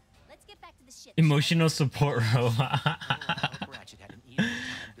 Let's get back to the ship. Emotional support role. Well, I hope Ratchet had an easy time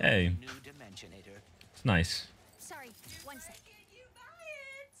building Hey. a new Dimensionator. It's nice. Sorry, one sec.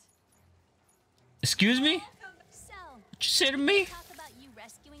 Excuse me? So, What you say to me? talk about you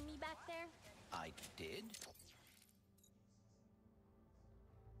rescuing me back there? I did.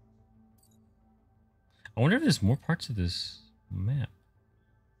 I wonder if there's more parts of this map.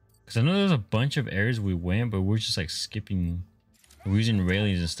 Because I know there's a bunch of areas we went, but we're just like skipping. We're using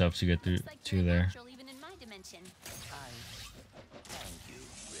railings and stuff to get through Looks like to you're there. natural even in my dimension. I thank you,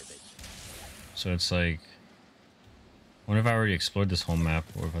 Ribbit. So it's like, I wonder if I already explored this whole map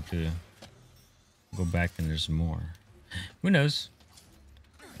or if I have to go back and there's more. Who knows?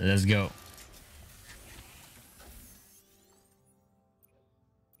 Let's go.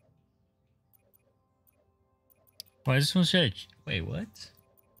 Why is this one said? Wait, what?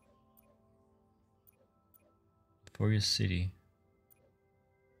 Victoria City.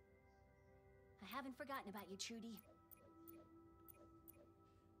 I haven't forgotten about you, Trudy.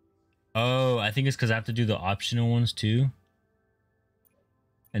 Oh, I think it's because I have to do the optional ones too.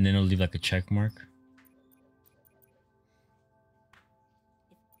 And then it'll leave like a check mark.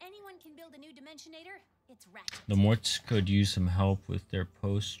 If anyone can build a new Dimensionator, it's Ratchet. The Morts could use some help with their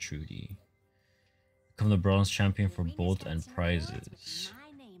post, Trudy. Become the bronze champion for Arenas both got and some rewards with prizes.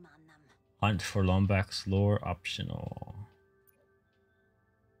 my name on them. Hunt for Lombak's lore optional.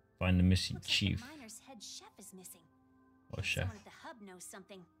 Find the missing Looks chief. like the miner's head chef is missing. Oh, Maybe chef. Someone at the hub knows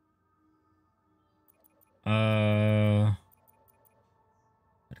something. I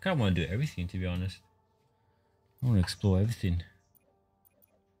kind of want to do everything, to be honest. I want to explore everything.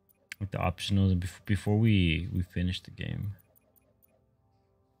 Like the optionals before we finish the game.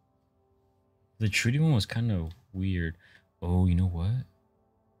 The Trudy one was kind of weird. Oh, you know what? I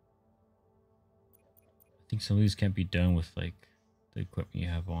think some of these can't be done with like the equipment you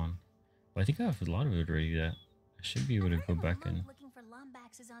have on. But I think I have a lot of it already that I should be able to go back and... Looking for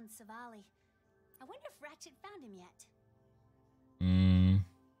Lombaxes on Savali. I wonder if Ratchet found him yet.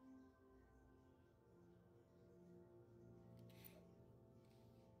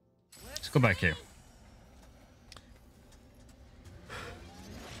 Let's go back here.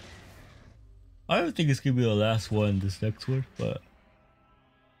 I don't think it's gonna be the last one, this next one, but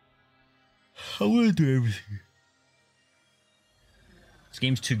I want to do everything. This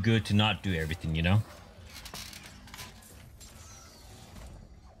game's too good to not do everything, you know?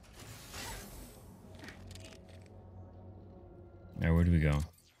 Alright, where do we go?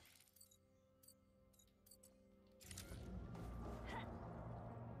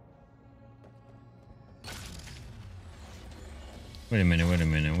 Wait a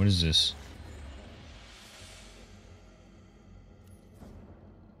minute, what is this?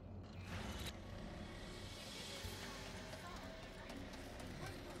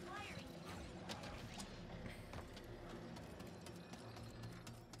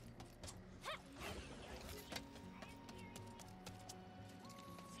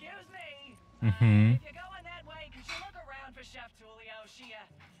 If you're going that way, could you look around for Chef Tulio? She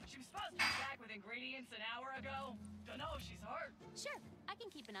was supposed to be back with ingredients an hour ago. Don't know if she's hurt. Sure, I can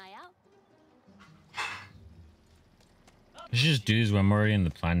keep an eye out. I should just do this when I'm already in the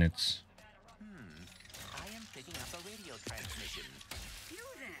planets. I am picking up a radio transmission. You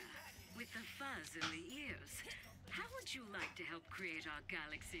there, with the fuzz in the ears. How would you like to help create our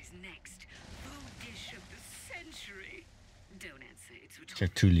galaxy's next food dish of the century? Don't answer, it's rhetorical.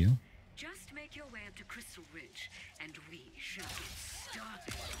 Tertulio. Just make your way up to Crystal Ridge, and we shall get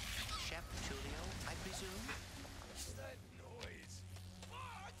started. Chef Tulio, I presume? That noise.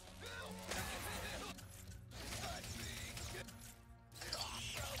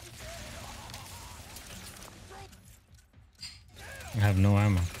 I have no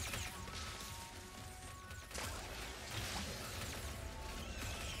ammo.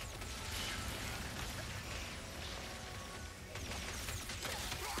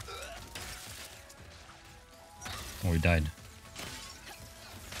 Oh, he died.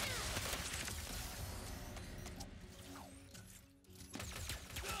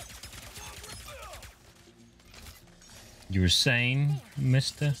 You were saying,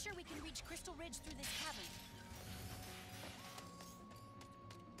 mister? Pretty sure we can reach Crystal Ridge through this cavern.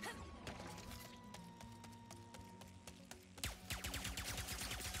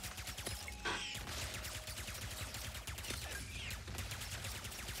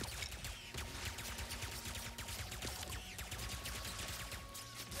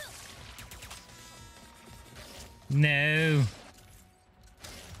 No.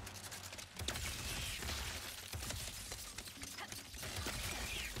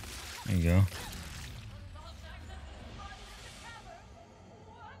 There you go.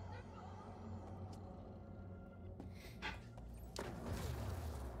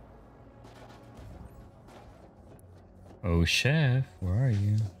 Yo, chef, where are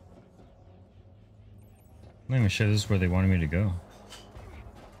you? I'm not even sure this is where they wanted me to go.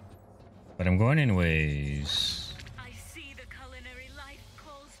 But I'm going anyways. I see the culinary life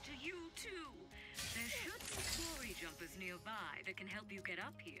calls to you too. There should be quarry jumpers nearby that can help you get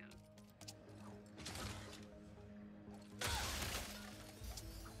up here.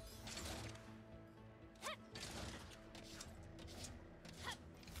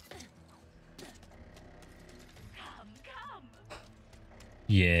 Come.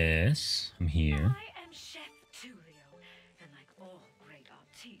 Yes, I'm here. I am Chef Tulio, and like all great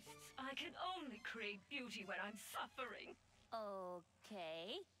artistes, I can only create beauty when I'm suffering.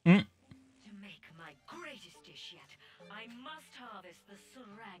 Okay. To make my greatest dish yet, I must harvest the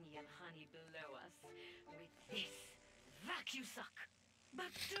Seranian honey below us with this vacuum-suck.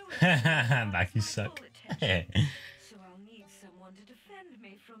 But do it Vacuum-suck. So I'll need someone to defend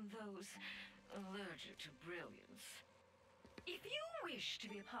me from those allergic to brilliance. If you wish to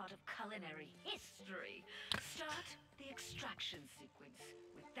be a part of culinary history, start the extraction sequence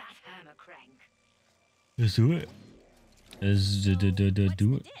with that hammer crank. Let's do it. Let's do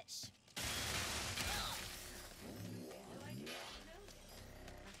it. Dish?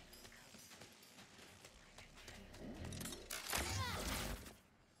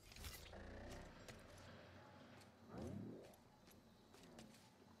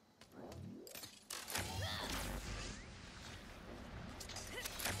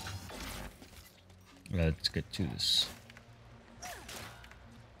 Let's get to this.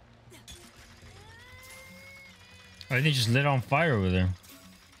 Oh, they just lit on fire over there. Now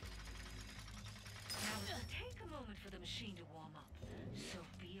it will take a moment for the machine to warm up, so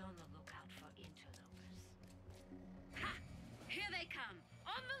be on the lookout for interlopers. Ha! Here they come,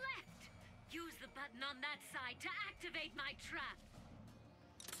 on the left! Use the button on that side to activate my trap.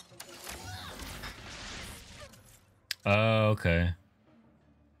 Oh, okay.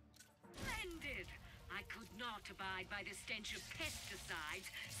 Splendid! I could not abide by the stench of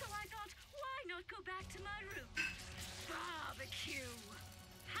pesticides, so I thought, why not go back to my roots? Barbecue!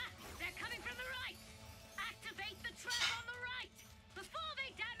 Ha! They're coming from the right! Activate the trap on the right! Before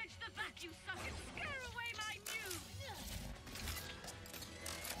they damage the vacuum suck and scare away my muse!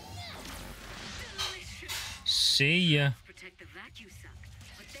 Delicious! See ya. Protect the vacuum suck,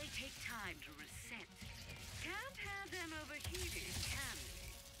 but they take time to reset. Can't have them overheated, can we?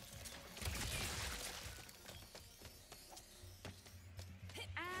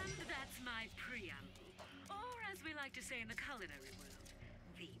 And that's my preamble, or as we like to say in the culinary world,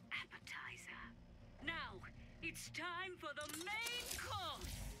 the appetizer. Now, it's time for the main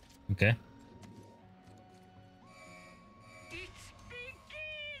course. Okay. It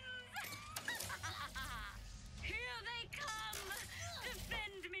begins! Here they come!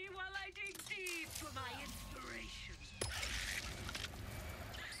 Defend me while I dig deep for my inspiration.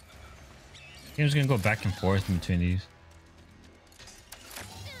 Game's gonna go back and forth in between these.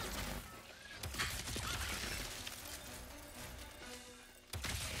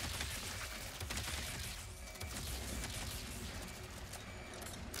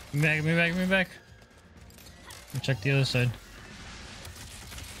 Give me back. Let me check the other side.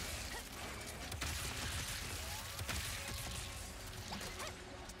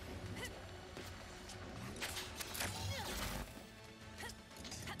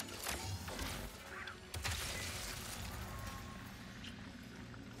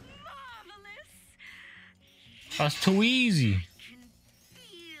 Marvelous! That's too easy. I can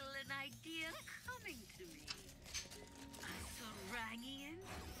feel an idea coming to me. A Serangian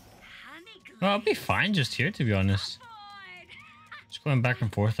honey glade. Well, I'll be fine just here, to be honest. Just going back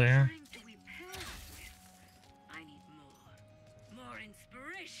and forth there. Do we pair up with? I need more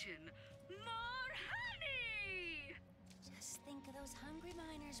inspiration, more honey. Just think of those hungry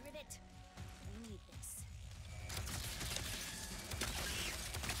miners, Ribbit. We need this.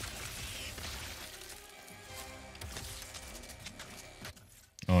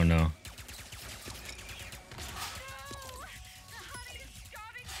 Oh no. No, the honey is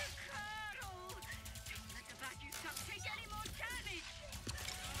starting to curdle. Don't let the vacuum suck take any more damage.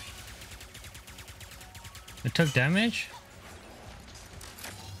 It took damage?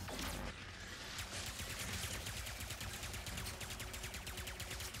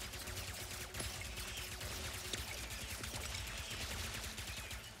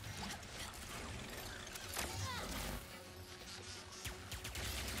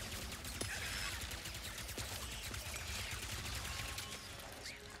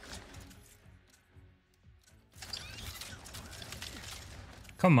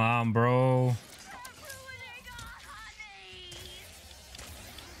 Come on, bro. Ruining our honey.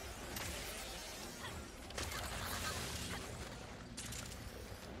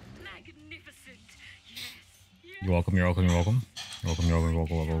 You're welcome, you're welcome, you're welcome. You're welcome, you're welcome, you're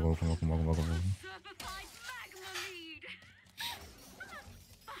welcome, welcome, welcome, welcome, welcome, welcome, welcome. Certified magma mead.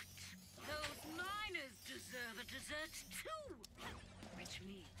 But those miners deserve a dessert too. Which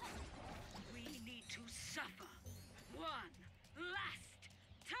means we need to suffer one last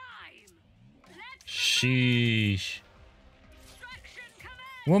time. Let's Sheesh. destruction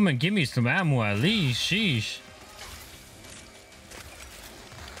command. Woman, give me some ammo at least. Sheesh.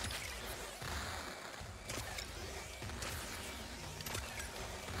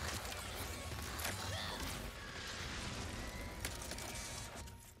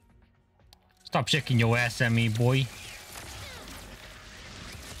 Stop shaking your ass at me, boy.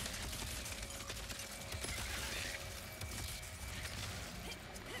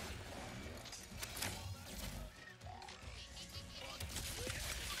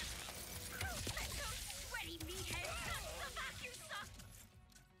 Sweaty meathead, the vacuum suck.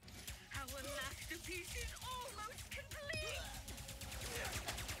 Our masterpiece is almost complete.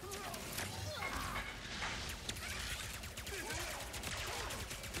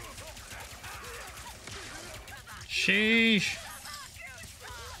 Sheesh.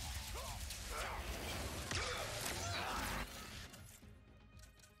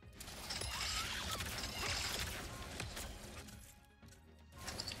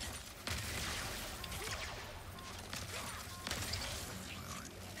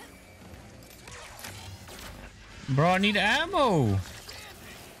 Bro, I need ammo.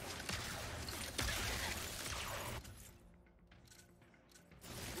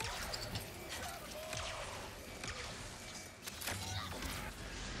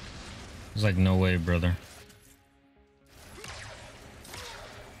 There's like no way, brother.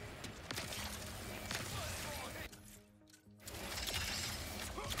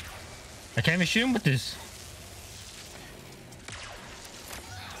 I can't even shoot him with this.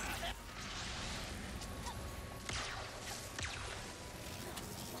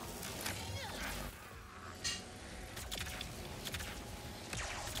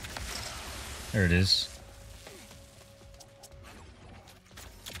 There it is.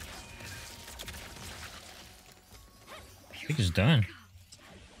 I think it's done.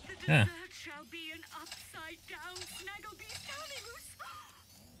 The Yeah. dessert shall be an upside down snaggle beast tiny moose.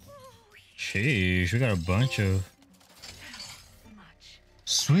 Oh, Sheesh, we got a bunch of much.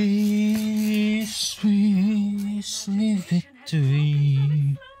 sweet, sweet, sweet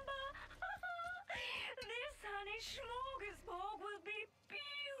victory. This honey smorgasbord will be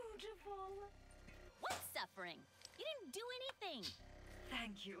beautiful. What's suffering? You didn't do anything.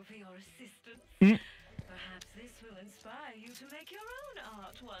 Thank you for your assistance. Mm. Perhaps this will inspire you to make your own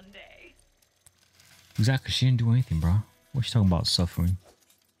art one day. Exactly, she didn't do anything, bro. What you talking about suffering?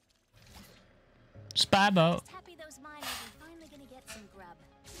 Spy boat. Just happy those miners are finally gonna get some grub.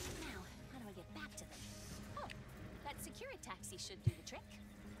 Now, how do I get back to them? Oh, that security taxi should do the trick.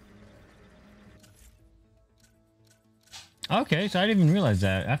 Okay, so I didn't even realize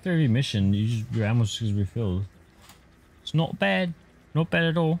that. After every mission, your ammo is refilled. It's not bad. Not bad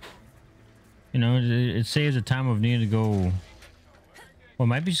at all. You know, it saves the time of needing to go. Well, it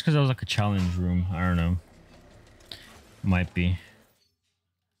might be just because I was like a challenge room. I don't know. Might be.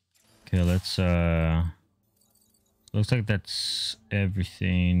 Okay, let's looks like that's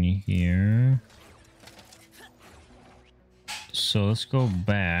everything here. So let's go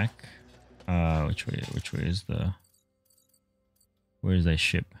back. Which way is the, where is that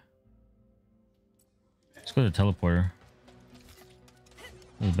ship? Let's go to the teleporter.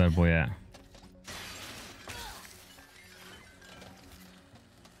 Where's the bad boy at?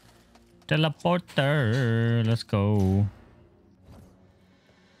 Teleporter, let's go.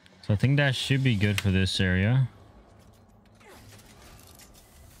 So I think that should be good for this area.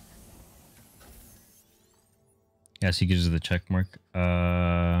 Yes, he gives us the check mark.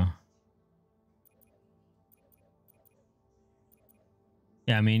 Yeah,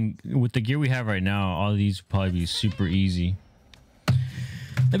 I mean, with the gear we have right now, all of these would probably be super easy.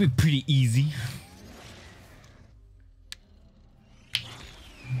 That'd be pretty easy.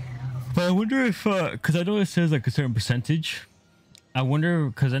 But I wonder if, because I know it says like a certain percentage. I wonder,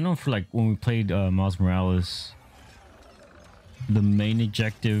 because I know for like when we played Miles Morales, the main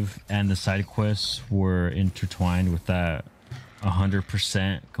objective and the side quests were intertwined with that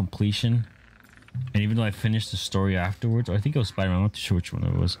 100% completion. And even though I finished the story afterwards, or I think it was Spider-Man, I'm not too sure which one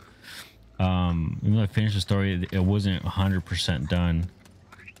it was. Even though I finished the story, it wasn't 100% done.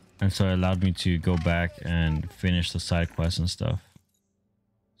 And so it allowed me to go back and finish the side quests and stuff.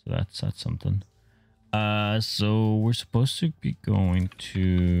 So that's something. So we're supposed to be going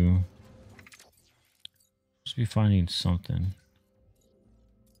to... Supposed to be finding something.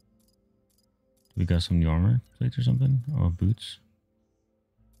 We got some new armor plates or something? Oh, boots.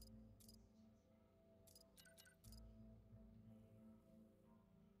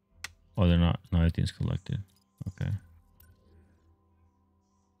 Oh, they're not. No, everything's collected. Okay.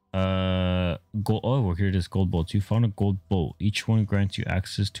 Gold. Oh, well, here it is. Gold bolts. You found a gold bolt. Each one grants you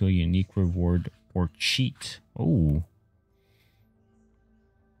access to a unique reward or cheat. Oh.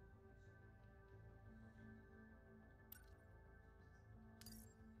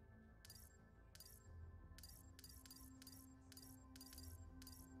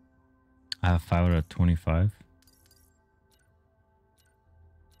 I have 5 out of 25.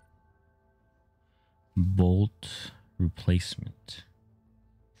 Bolt replacement.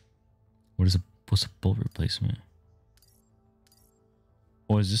 What's a bolt replacement?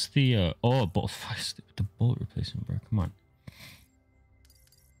 Oh, is this the oh, bolt, the bolt replacement, bro? Come on.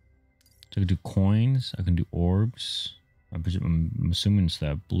 So I can do coins. I can do orbs. I'm assuming it's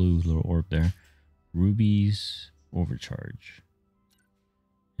that blue little orb there. Rubies, overcharge,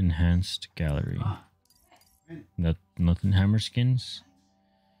 enhanced gallery. Nothing. Hammer skins.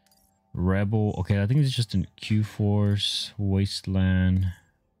 Rebel. Okay, I think it's just a Q Force, Wasteland,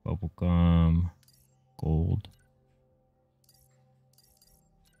 Bubblegum, Gold.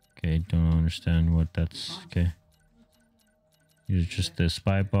 Okay, don't understand what that's. Okay. These are just the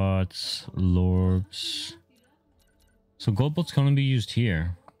spy bots, Lorbs. So gold bolts can only be used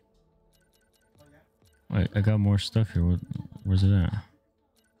here. I got more stuff here. Where's it at?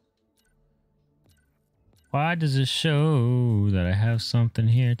 Why does it show that I have something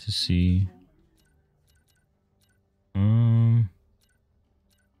here to see? I don't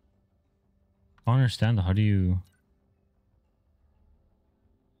understand. How do you...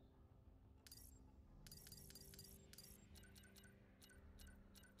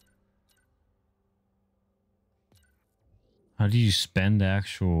 How do you spend the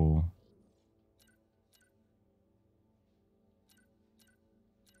actual...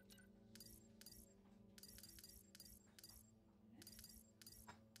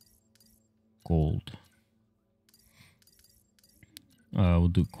 gold? We'll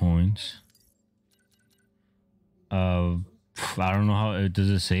do coins. I don't know how... Does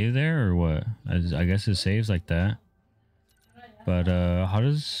it save there or what? I guess it saves like that. But how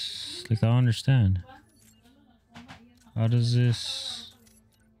does... Like, I don't understand. How does this...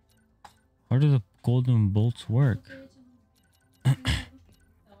 How do the golden bolts work?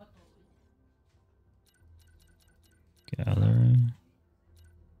 Gallery.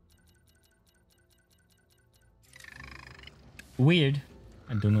 Weird.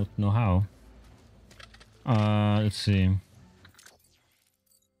 I do not know how. Let's see.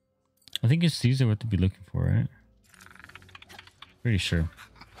 I think it's these that we have to be looking for, right? Pretty sure.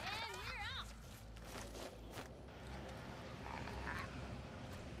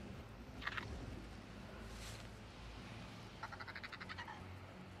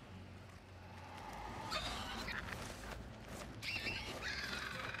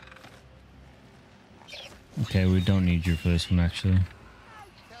 Okay, we don't need you for this one, actually.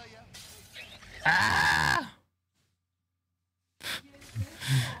 Ah!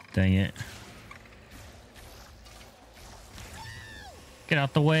 Dang it. Get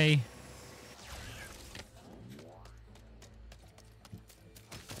out the way.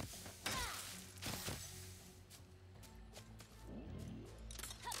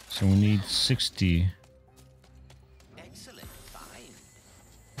 So we need 60. Excellent find.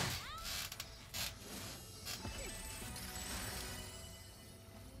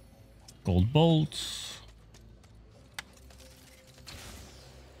 Gold bolts.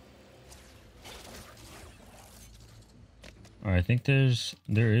 Alright, I think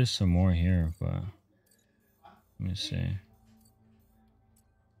there is some more here, but let me see. Let's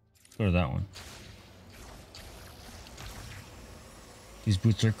go to that one. These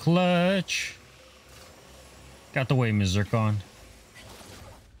boots are clutch. Got the way, Ms. Zircon.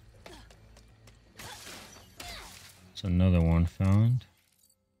 It's another one found.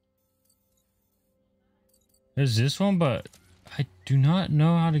 There's this one, but I do not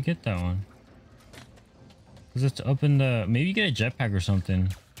know how to get that one. Because it's up in the... Maybe you get a jetpack or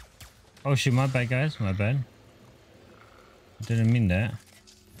something. Oh shit, my bad, guys. My bad. Didn't mean that.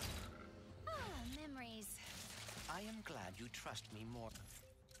 Ah, memories. I am glad you trust me more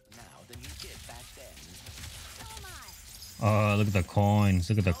now than you did back then. So am I. Oh, look at the coins.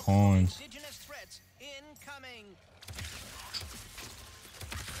 Look at the coins. Indigenous threats incoming.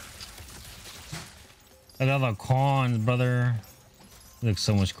 Look at all the coins, brother. It looks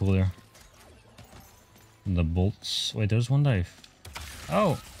so much cooler. The bolts. Wait, there's one that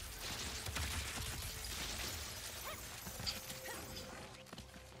oh.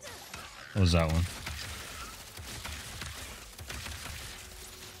 What was that one?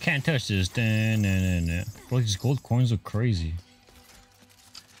 Can't touch this. Boy, these gold coins look crazy.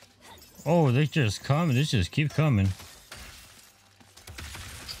 Oh, they just come. They just keep coming.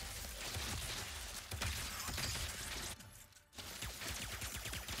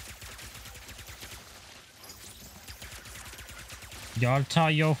 Y'all tell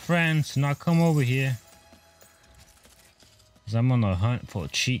your friends to not come over here. Cause I'm on the hunt for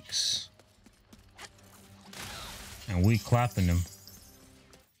cheeks. And we clapping them.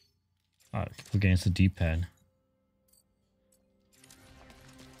 Alright, we're against the D-pad.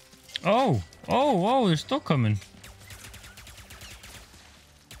 Oh! Oh, they're still coming.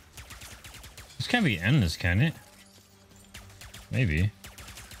 This can't be endless, can it? Maybe.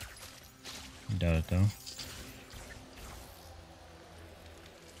 I doubt it though.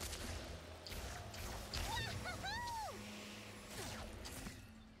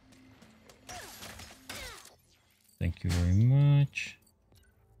 Thank you very much.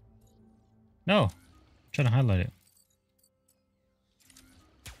 No! I'm trying to highlight it.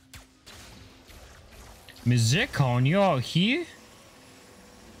 Mizikon, you out here?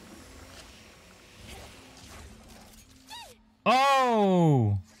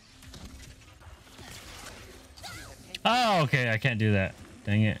 Oh! Oh, okay, I can't do that.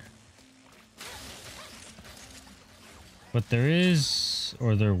 Dang it. But there is,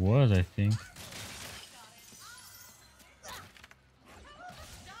 or there was, I think.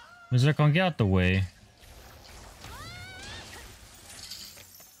 Mizikon, get out the way.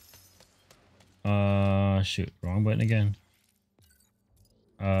 Shoot, wrong button again.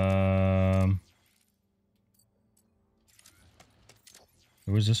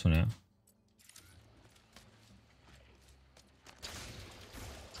 Where's this one at?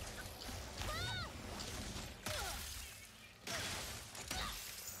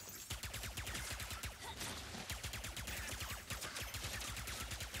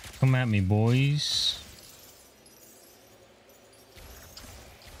 Come at me, boys.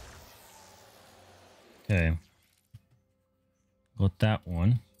 Okay. Got that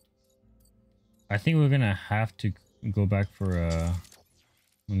one. I think we're gonna have to go back for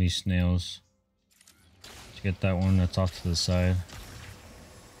one of these snails to get that one that's off to the side.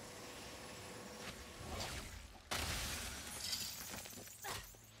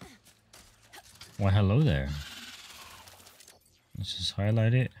 Why, hello there. Let's just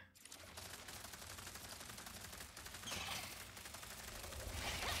highlight it.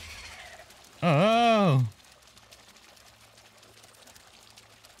 Oh!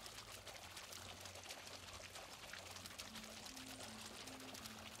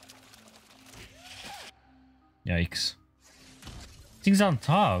 Yikes. Things on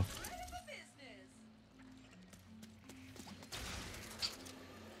top.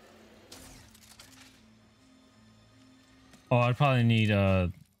 Oh, I'd probably need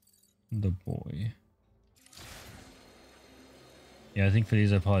the boy. Yeah, I think for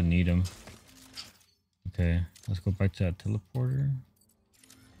these I probably need them. Okay, let's go back to that teleporter.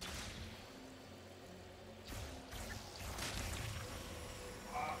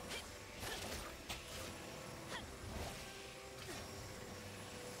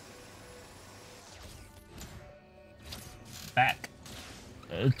 Back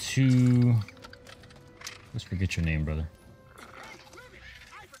to... Let's forget your name, brother.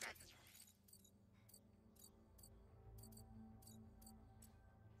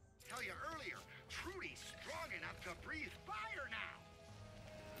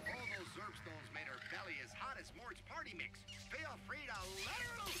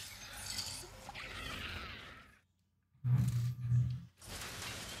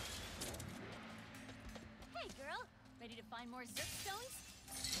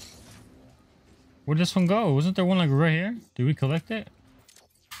 Where'd this one go? Wasn't there one like right here? Did we collect it?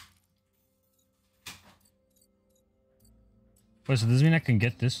 Wait, so does this mean I can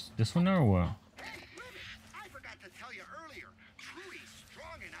get this one now or what? I forgot to tell you earlier. Trudy's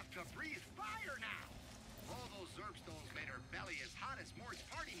strong enough to breathe fire now. All those herb stones made her belly as hot as Mort's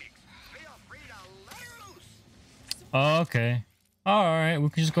party mix. Feel free to let her loose. Oh, okay. Alright, we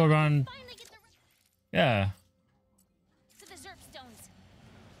can just go around. Yeah. To the Zerp stones.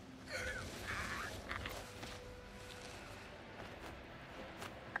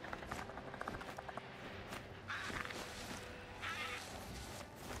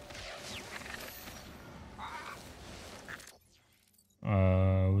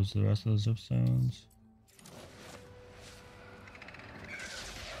 Was the rest of the zip stones?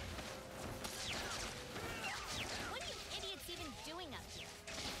 What are you idiots even doing up here?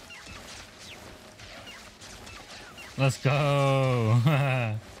 Let's go.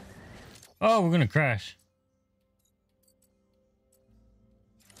 Oh, we're gonna crash.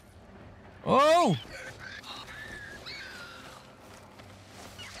 Oh!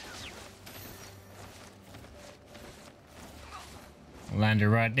 Landed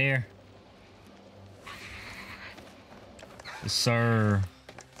right there. Yes, sir.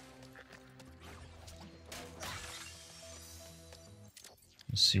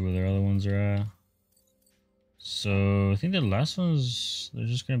 Let's see where the other ones are at. So I think the last ones, they're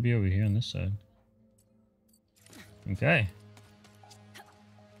just gonna be over here on this side. Okay.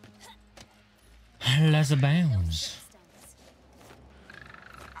 Let's bounce.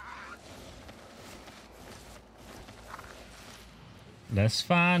 Let's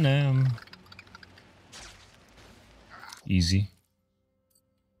find them. Easy.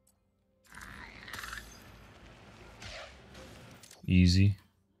 Easy.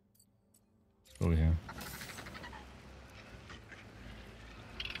 Let's go over here.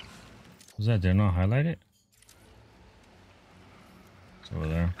 Was that there not highlighted? It's over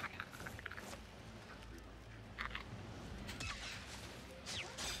there.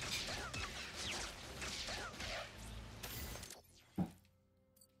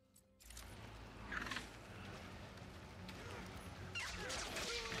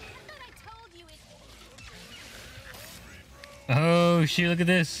 Oh shoot, look at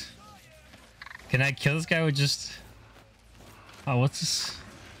this. Can I kill this guy with just... Oh, what's this?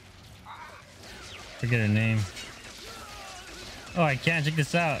 Forget her name. Oh, I can't. Check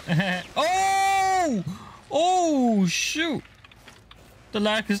this out. Oh! Oh, shoot. The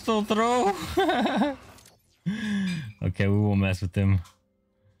lad can still throw. Okay, we won't mess with him.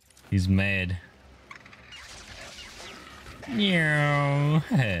 He's mad. Meow.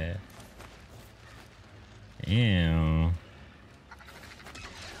 Ew.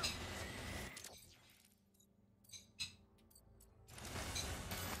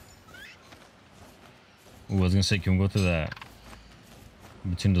 Ooh, I was gonna say, can we go through that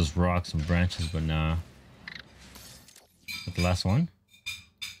between those rocks and branches, but nah. What's the last one?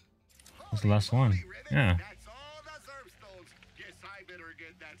 What's the last one? Yeah. That's all the Zerb stones. Guess I better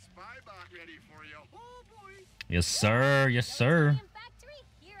get that spy bot ready for you. Oh boy. Yes, sir. Yes, sir. Factory,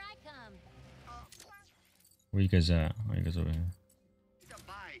 here I come. Where you guys at? Oh, you guys over here.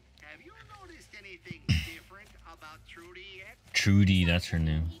 Goodbye. Have you noticed anything different about Trudy yet? Trudy, that's her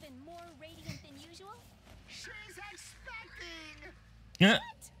name. Even more radiant than usual? She's expecting. Yeah.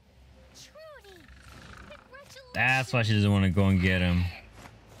 Trudy! Congratulations! That's why she doesn't want to go and get him.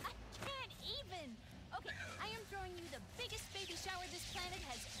 I can't even! Okay, I am throwing you the biggest baby shower this planet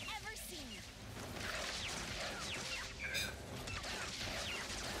has ever seen.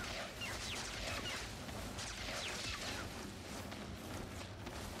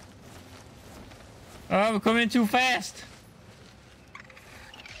 Oh, we're coming in too fast.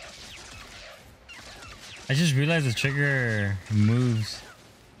 I just realized the trigger moves.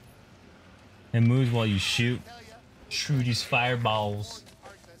 It moves while you shoot. Trudy's fireballs.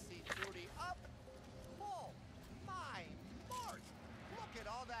 Hard to see Trudy up. Oh, my Mart. Look at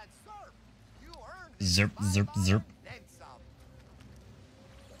all that Zerb. You earned this Zerp, zerp, spy zerp. bot, then some.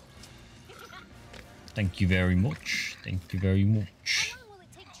 Thank you very much. Thank you very much. How long will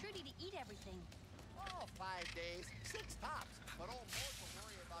it take Trudy to eat everything? Oh, 5 days, 6 tops. But old Mort will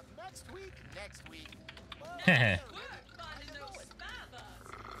worry about next week. Heh. Finding those spy bots.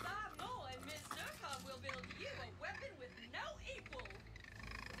 Simon and Miss Zircon will build you a weapon with no equal.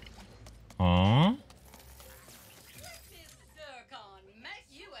 Aww. Miss Zircon, make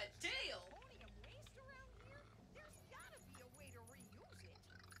you a deal.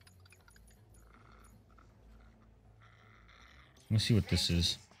 Let's see what this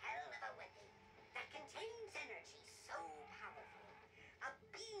is. Hell of a weapon that contains energy so powerful. A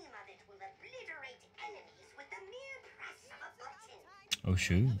beam of it will obliterate enemies with the mere press of a button. Oh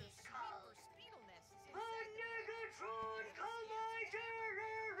shoot. It is called a Negatron Collider.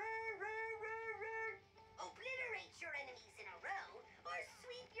 Obliterate your enemies in a row, or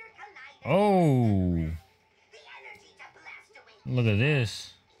sweep your collider. Oh, The energy to blast away look at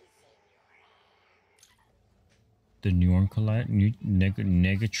this. is in your hand. The Neon Collider,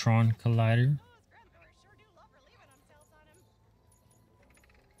 Negatron Collider.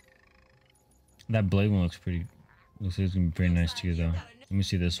 That blade one looks pretty. Looks like it's gonna be pretty nice too, though. Let me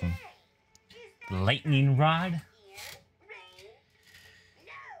see this one. Lightning rod.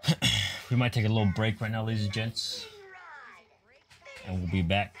 We might take a little break right now, ladies and gents, and we'll be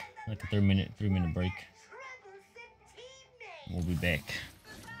back. Like a 3-minute break. We'll be back.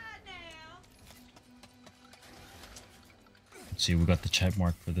 Let's see, we got the check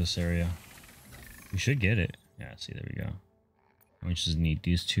mark for this area. We should get it. Yeah, see, there we go. We just need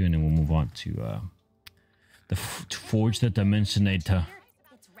these two, and then we'll move on to to forge the Dimensionator.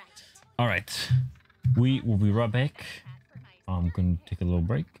 It's Rachet. All right, we will be right back. I'm gonna take a little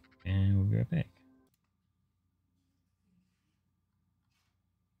break, and we'll be right back.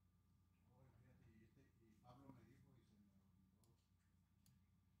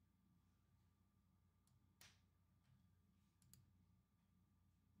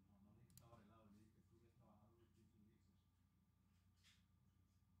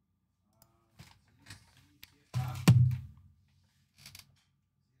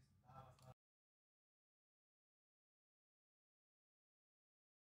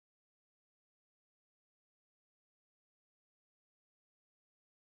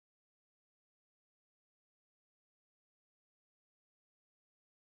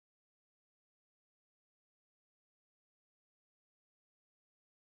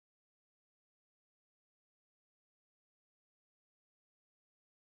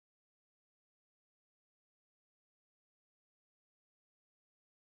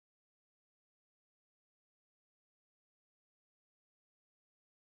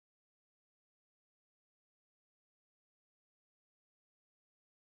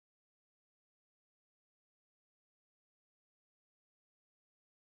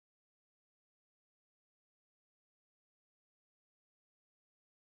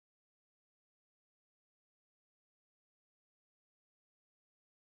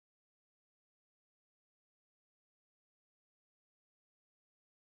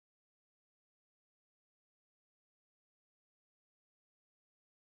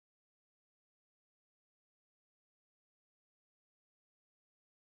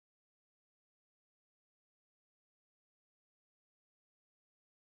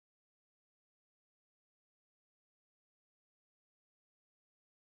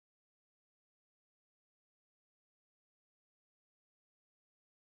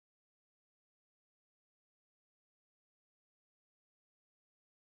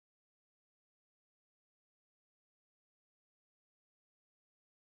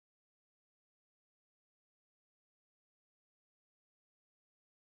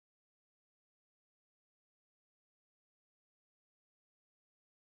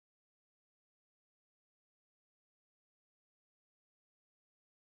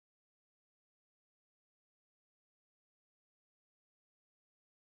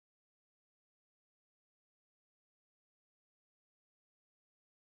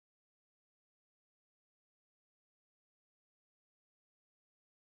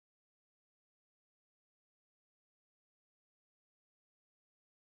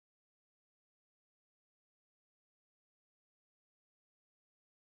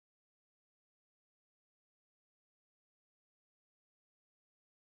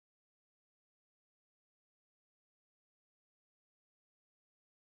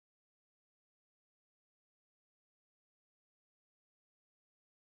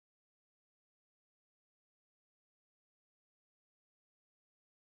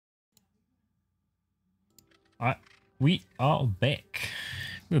 All right, we are back.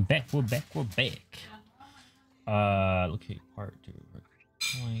 We're back. We're back. We're back. Locate part two.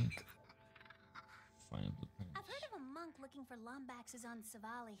 Clank. Find a blueprint. I've heard of a monk looking for lumbaxes on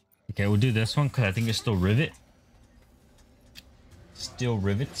Savali. Okay, we'll do this one because I think it's still rivet. Still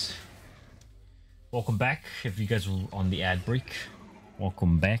rivets. Welcome back. If you guys were on the ad break,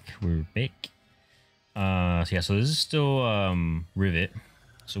 welcome back. We're back. So yeah, so this is still rivet.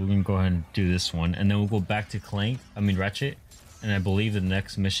 So we're gonna go ahead and do this one, and then we'll go back to Rachet, and I believe the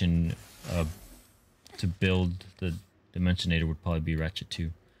next mission to build the Dimensionator would probably be Rachet 2.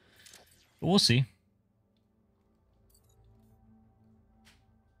 But we'll see.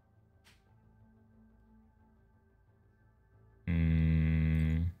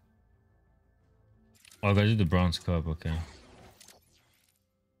 Oh, I gotta do the bronze cup, okay.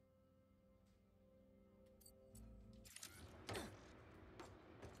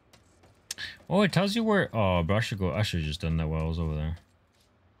 Oh, it tells you where. Oh, bro, I should have just done that while I was over there.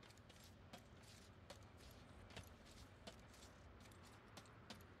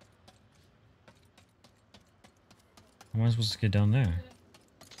 How am I supposed to get down there?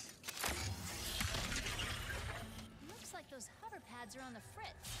 Looks like those hover pads are on the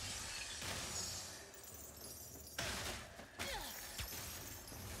fritz.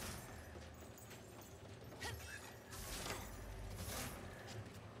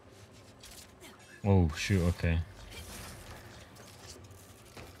 Oh, shoot, okay.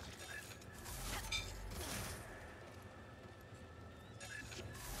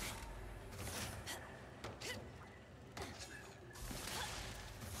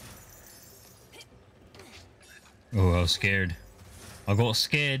 Oh, I was scared. I got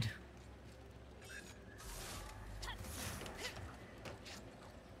scared.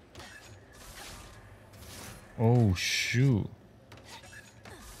 Oh shoot.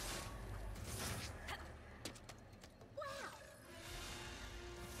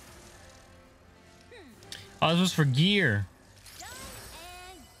 Oh, this was for gear. Done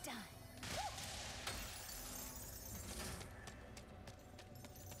and done.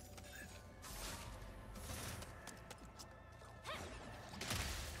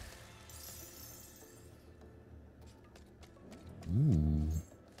 Ooh.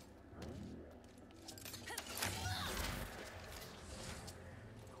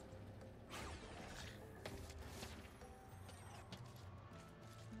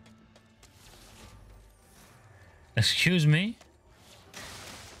 Excuse me?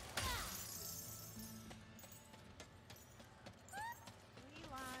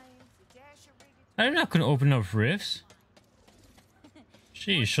 I'm not gonna open up rifts.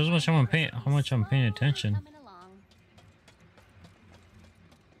 Jeez, shows how much I'm paying attention. Coming along.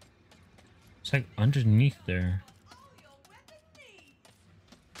 It's like underneath there.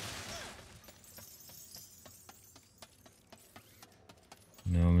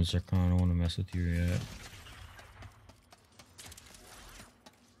 No, Mr. Khan, I don't want to mess with you yet.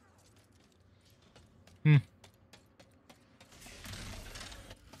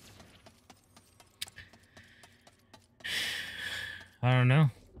 I don't know.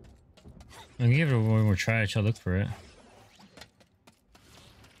 I'll give it one more try. I'll look for it.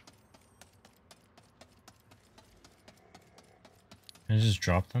 I just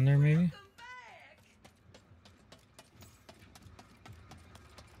dropped on there, maybe?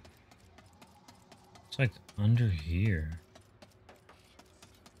 It's like under here.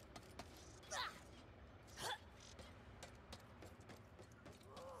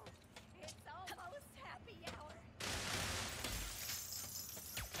 It's almost happy hour.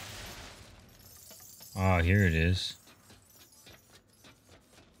 Ah, here it is.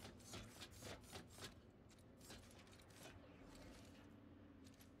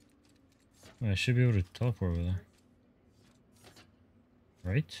 I should be able to teleport over there.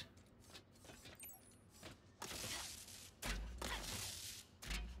 Right?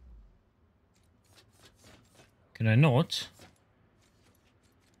 Can I not?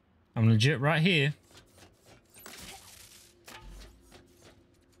 I'm legit right here.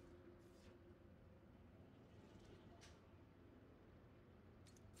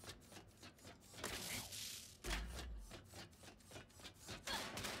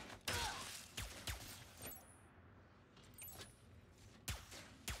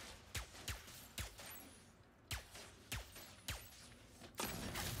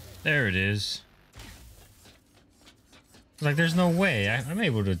 There it is. Like, there's no way. I'm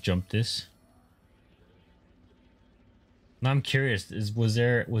able to jump this. Now I'm curious. Was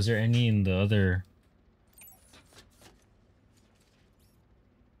there any in the other?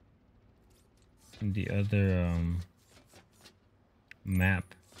 In the other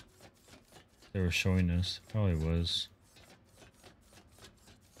map they were showing us? Probably was.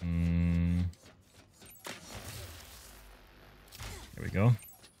 There we go.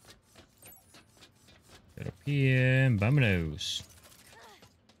 Get up here and vámonos.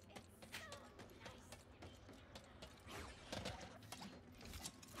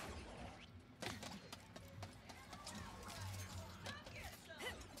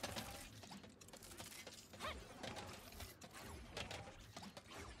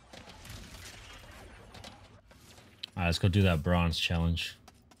 Alright, let's go do that bronze challenge.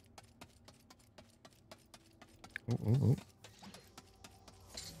 Oh, oh, oh.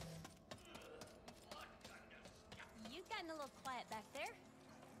 You've gotten a little quiet back there.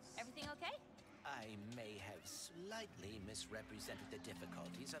 Everything okay? I may have slightly misrepresented the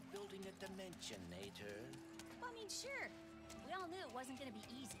difficulties of building a dimensionator. Well, I mean, sure. We all knew it wasn't going to be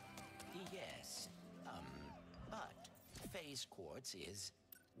easy. Yes, but phase quartz is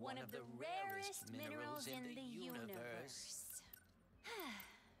One of the rarest minerals in the universe.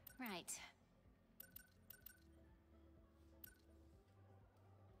 Right.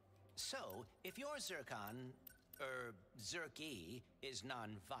 So, if your Zircon, Zerky, is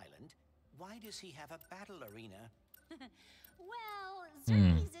non-violent, why does he have a battle arena? Well,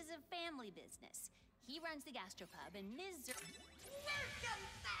 Zerky's is a family business. He runs the gastropub, and Ms.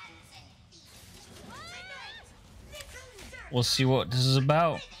 We'll see what this is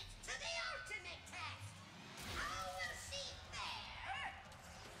about.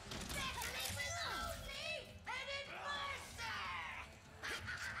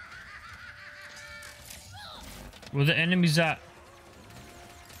 Where the enemies at?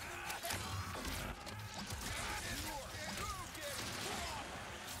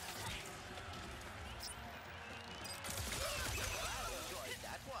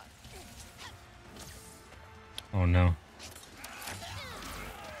 Oh no.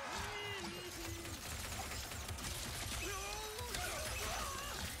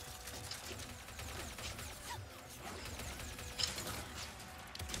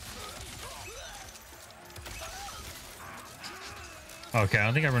 Okay, I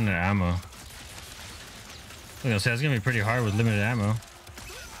don't think I run out of ammo. I was gonna say it's gonna be pretty hard with limited ammo.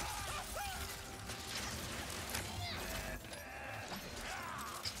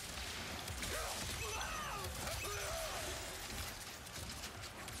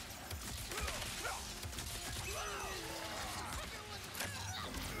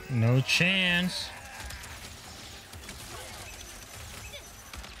 No chance.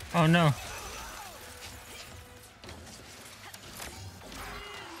 Oh no.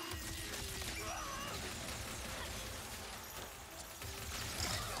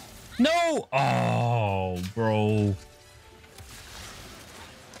 No! Oh, bro.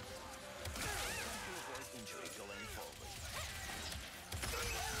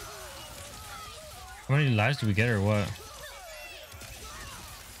 How many lives do we get or what?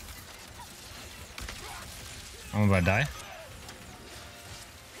 I'm about to die.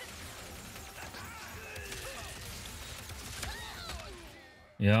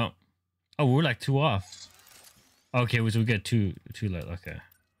 Yeah. Oh, we're like 2 off. Okay, so we get two left. Okay.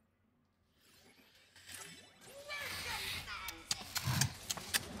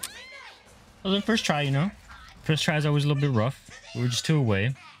 Well, the first try, you know. First try is always a little bit rough. We were just 2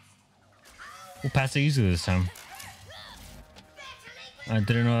 away. We'll pass it easily this time. I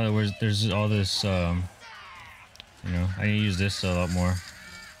didn't know there's all this, you know, I need to use this a lot more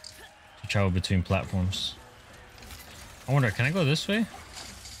to travel between platforms. I wonder, can I go this way?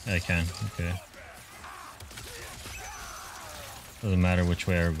 Yeah, I can. Okay. Doesn't matter which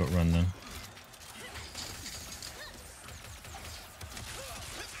way I run then.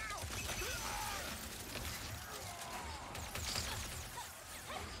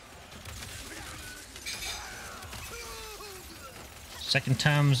 Second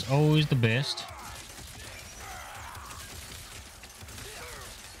time's always the best.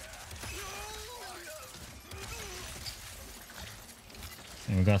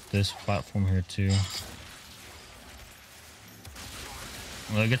 And we got this platform here too.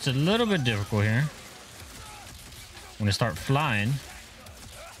 Well, it gets a little bit difficult here when I start flying.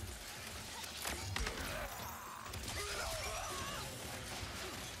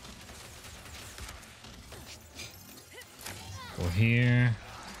 Go here.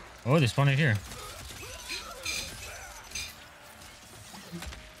 Oh, they spawned it here.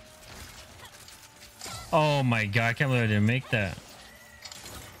 Oh my god, I can't believe I didn't make that.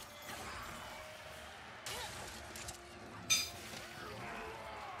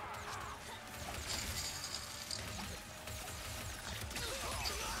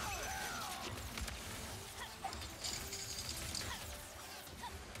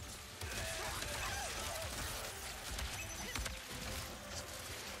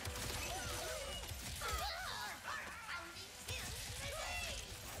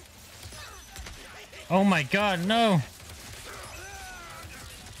 Oh my god, no!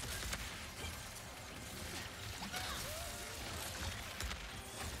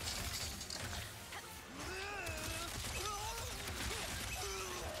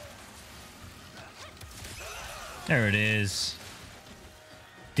 There it is.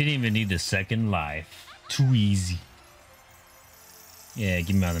 Didn't even need the second life. Too easy. Yeah,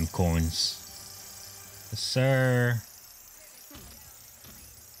 give me all them coins. Yes, sir.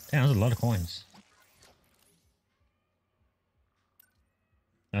 Damn, that's a lot of coins.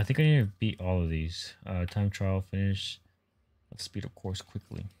 I think I need to beat all of these. Time trial finish. Let's speed up course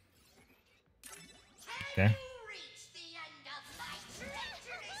quickly. Okay.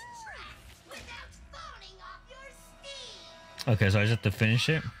 Okay, so I just have to finish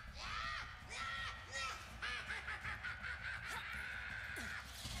it.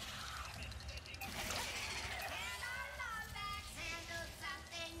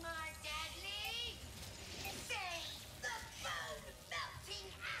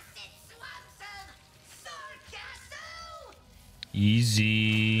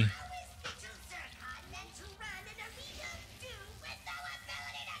 Easy.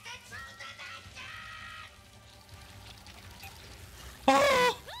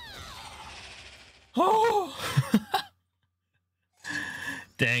 Oh! Oh!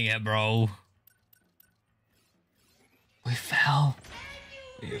 Dang it, bro. We fell.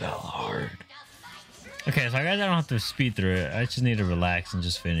 We fell hard. Okay, so I guess I don't have to speed through it. I just need to relax and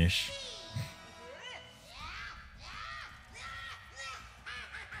just finish.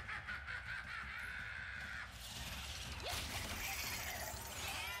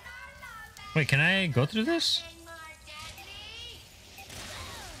 Wait, can I go through this?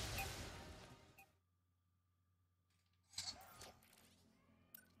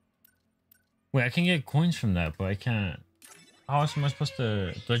 Wait, I can get coins from that, but I can't. How else am I supposed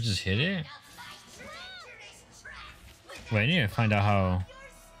to? Do I just hit it? Wait, I need to find out how.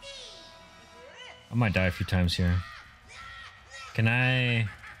 I might die a few times here. Can I?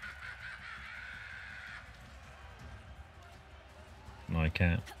 No, I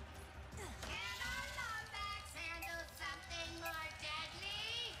can't.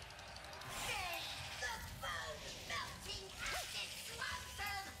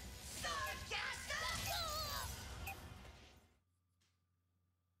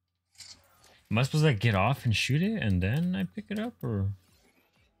 Am I supposed to like, get off and shoot it and then I pick it up, or?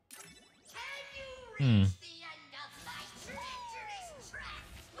 Hmm.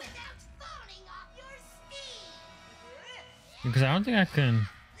 Because I don't think I can.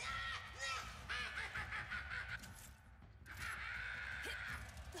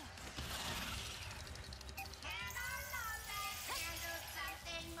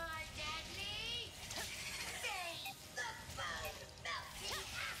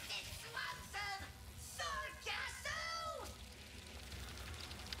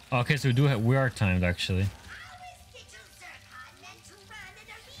 Okay, so we are timed actually.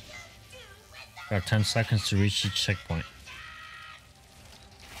 Got 10 seconds to reach each checkpoint.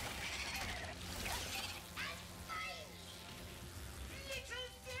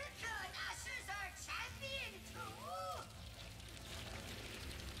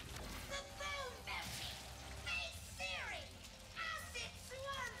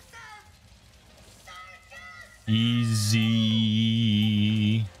 Easy.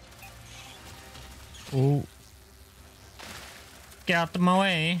 Oh. Get out of my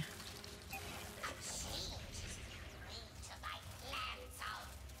way.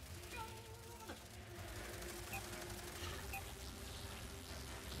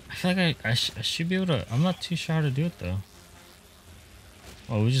 I feel like I should be able to. I'm not too sure how to do it though.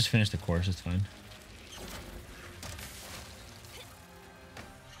 Oh, we just finished the course. It's fine.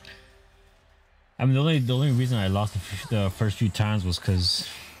 I mean, the only reason I lost the first few times was because,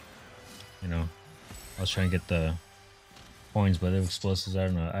 you know, I was trying to get the coins, but the explosives. I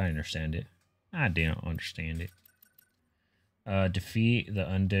don't know. I understand it. I don't understand it. Defeat the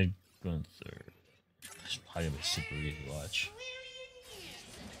undead Gunther. It's probably gonna be super easy to watch.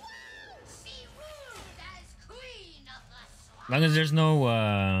 As long as there's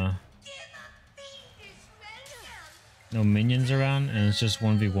no minions around and it's just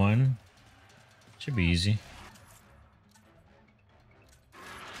 1v1, should be easy.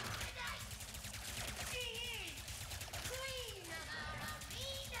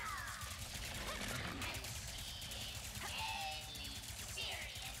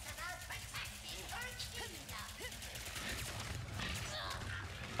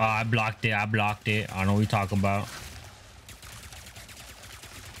 Oh, I blocked it. I blocked it. I know what you're talking about.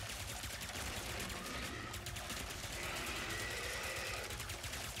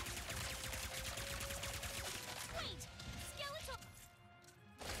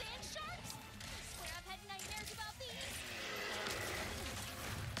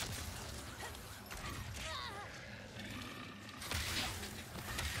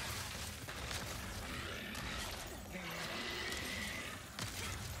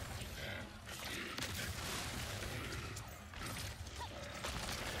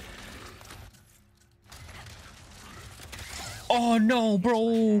 Oh no,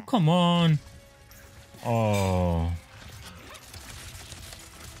 bro! Come on! Oh.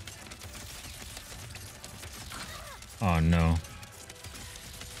 Oh no.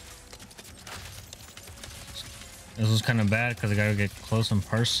 This was kind of bad because I gotta get close and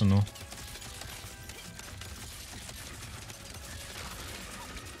personal.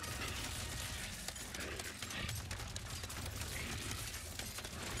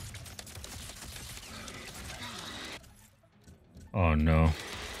 Oh no.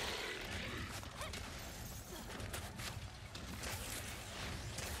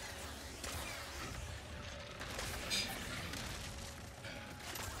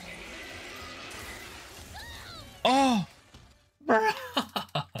 Oh!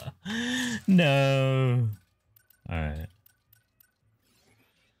 No. All right.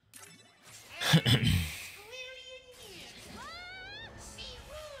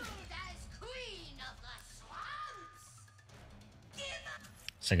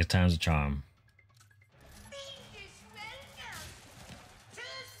 Second time's a charm.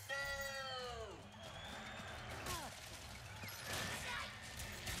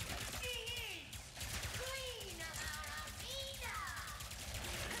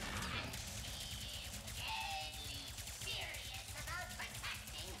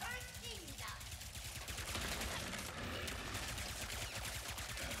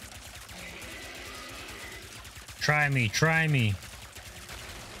 Try me, try me.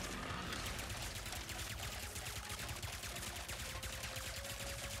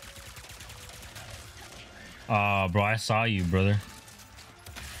 Oh, bro, I saw you, brother.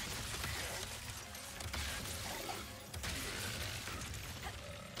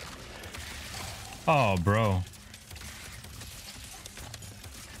 Oh, bro.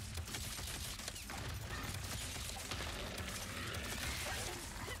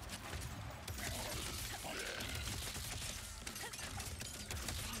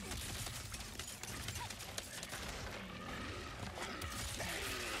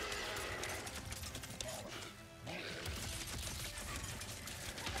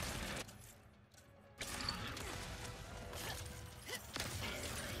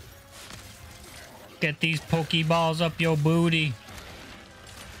 Get these Pokeballs up your booty.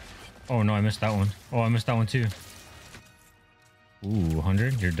 Oh no, I missed that one. Oh, I missed that one too. Ooh,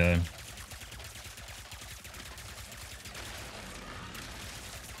 100? You're done.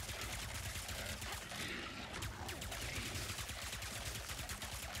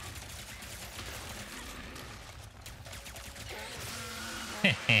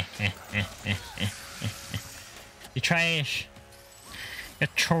 You're trash. You're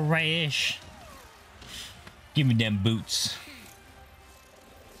trash. Give me them boots.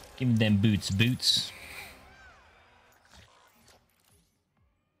 Give me them boots, boots.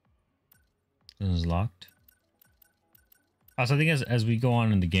 This is locked. Also, I think as we go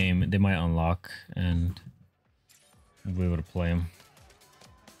on in the game, they might unlock and we'll be able to play them.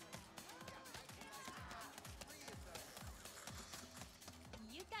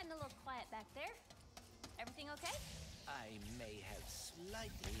 You've gotten a little quiet back there. Everything okay? I may have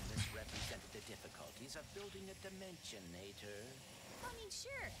slightly misrepresented the difficulties of building a Dimensionator. I mean,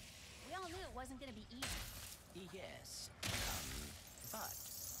 sure. We all knew it wasn't gonna be easy. Yes, but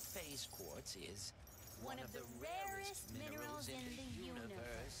phase quartz is One of the rarest minerals in the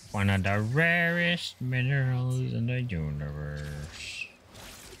universe. One of the rarest minerals in the universe.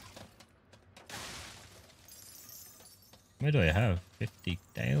 What do I have?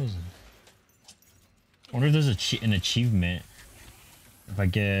 50,000. I wonder if there's an achievement. If I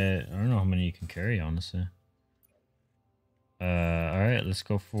get, I don't know how many you can carry, honestly. All right, let's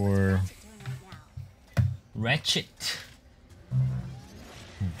go for Ratchet.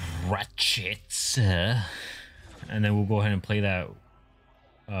 Ratchets. And then we'll go ahead and play that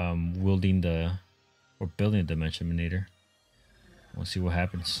wielding the, or building a Dimensionator. We'll see what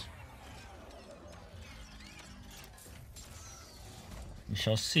happens. We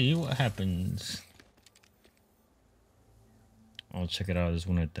shall see what happens. I'll check it out. There's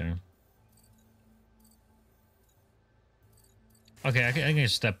one right there. Okay, I can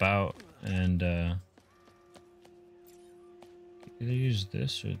step out and either use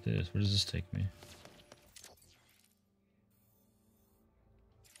this or this. Where does this take me?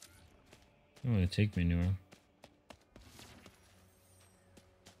 It doesn't really take me anywhere.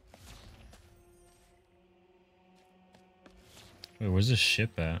 Wait, where's this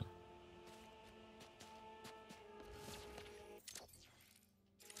ship at?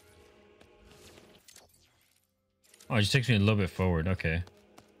 Oh, it just takes me a little bit forward. Okay.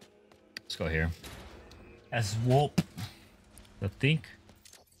 Let's go here. As Whoop. I think.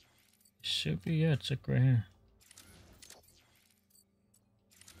 Should be, yeah, check right here.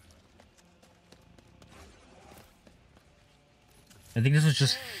 I think this was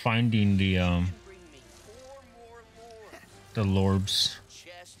just finding the lorbs.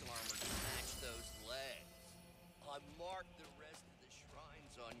 Chest armor to match those legs. I marked the rest of the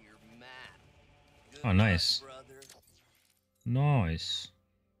shrines on your map. Good Oh, nice. luck, brother. Nice.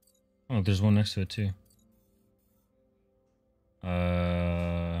 Oh, there's one next to it too.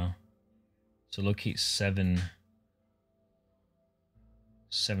 So locate seven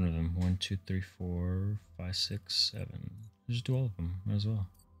of them. 1, 2, 3, 4, 5, 6, 7. Just do all of them. Might as well.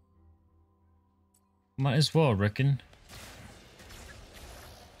 Might as well, I reckon.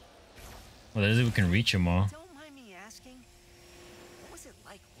 Well, that is if we can reach them all. Don't mind me asking, what was it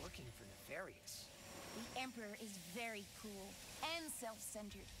like working for Nefarious? The Emperor is very cruel and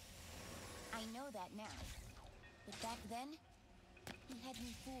self-centered. I know that now. But back then, he had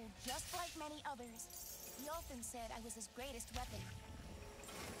me fooled just like many others. He often said I was his greatest weapon.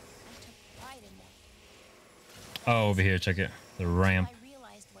 I took pride in that. Oh, over here, check it. The ramp. I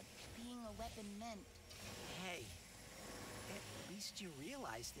realized what being a weapon meant. Hey, at least you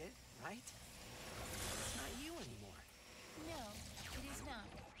realized it, right? It's not you anymore. No, it is not.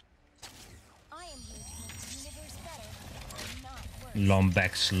 I am here to make the universe better, not worse.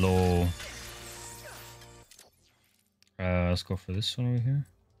 Lombax slow. Let's go for this one over here.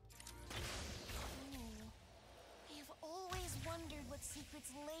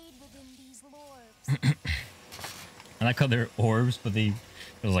 secrets laid within these lorbs. I like how they're orbs, but it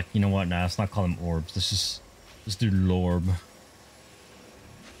was like, you know what? Nah, let's not call them orbs. Let's do lorb.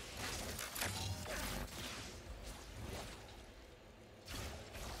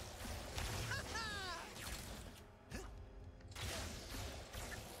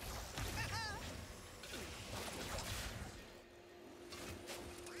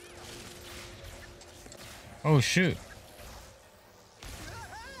 Oh shoot.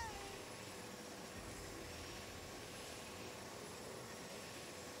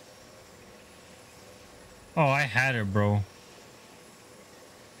 Oh, I had it, bro.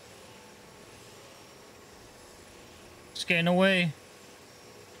 It's getting away.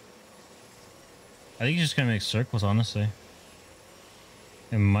 I think he's just gonna make circles, honestly.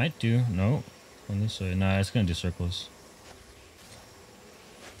 It might do. No. On this way. Nah, it's gonna do circles.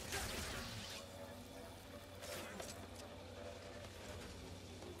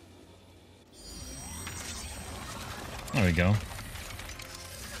 There we go.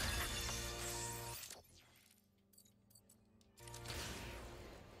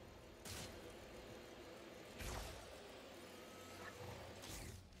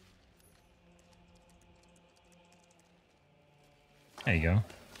 There you go.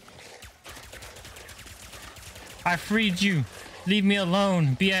 I freed you. Leave me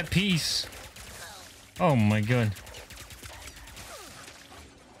alone. Be at peace. Oh my god.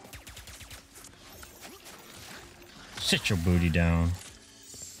 Sit your booty down.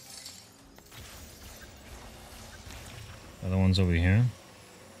 Other one's over here.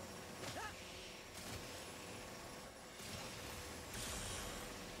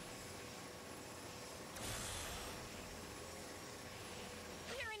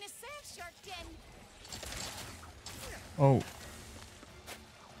 We're in a sand shark den. Oh.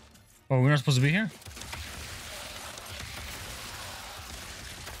 Oh, we're not supposed to be here?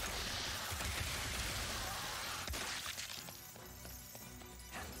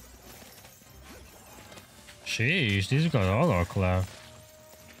 Jeez, these guys all are collab.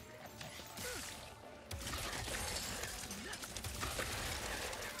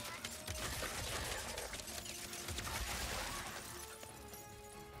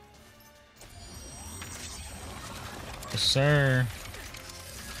 Yes, sir.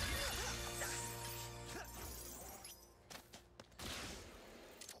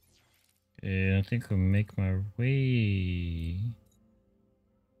 Yeah, I think I'll make my way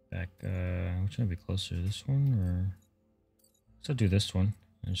back. Which one would be closer? This one or? Let's do this one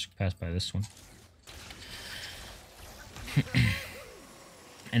and just pass by this one.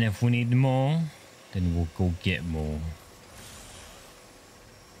 And if we need more, then we'll go get more.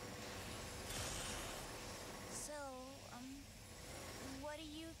 So, what do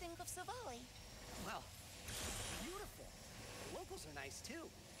you think of Savali? Well, beautiful. The locals are nice too.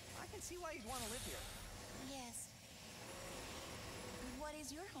 I can see why you'd want to live here. Yes. What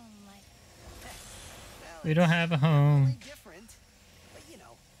is your home like? Well, We don't have a home. really different, but you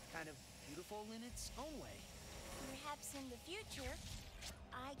know, kind of beautiful in its own way. Perhaps in the future,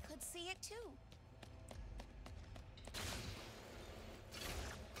 I could see it too.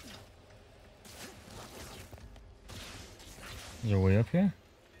 Is there a way up here?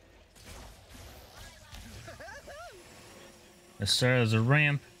 Yes, sir. There's a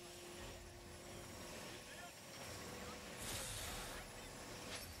ramp.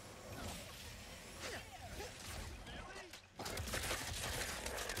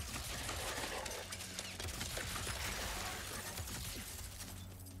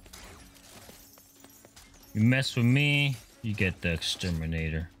 You mess with me, you get the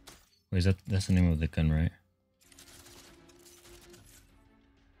exterminator. Wait, that's the name of the gun, right?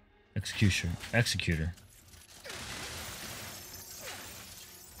 Executor.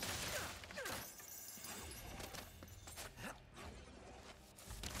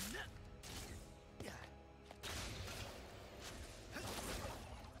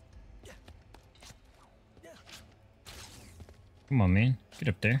 Come on, man. Get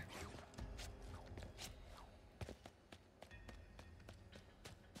up there.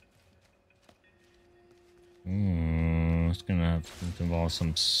 It's gonna have to involve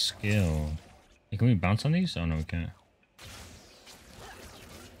some skill. Hey, can we bounce on these? Oh no, we can't.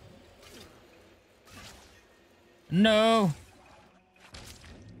 No!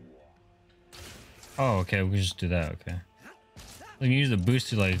 Oh, okay, we can just do that, okay. We can use the boost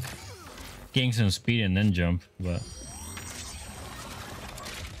to like gain some speed and then jump, but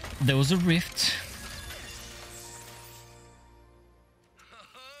there was a rift.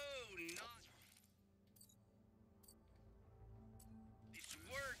 Nice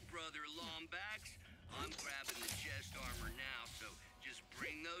work, brother Longbacks. I'm grabbing the chest armor now, so just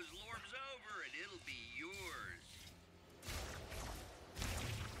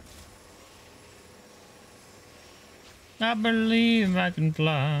I believe I can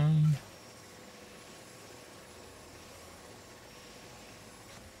fly.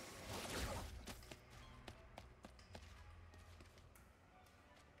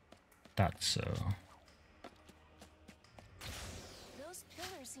 Thought so. Those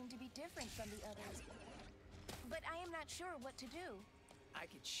pillars seem to be different from the others. But I am not sure what to do. I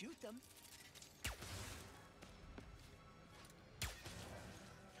could shoot them.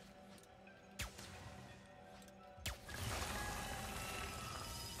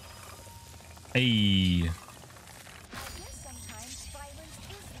 Hey. I guess sometimes violence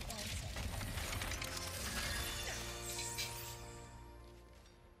is the answer.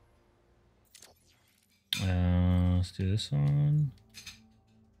 Let's do this one.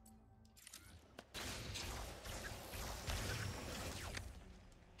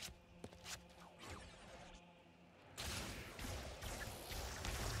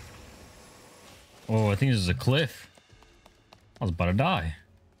 Oh, I think this is a cliff. I was about to die.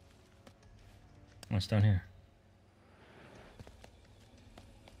 What's down here?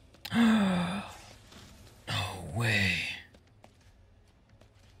 No way.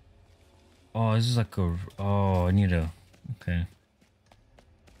 Oh, this is like a... Oh, I need a... Okay.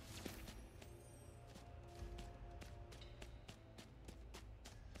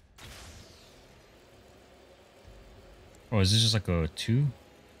 Oh, is this just like a 2?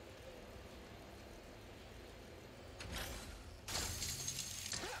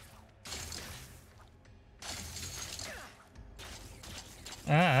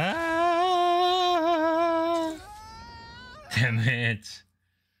 Ah! Damn it.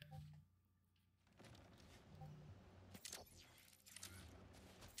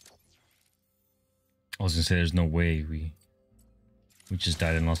 I was gonna say there's no way we just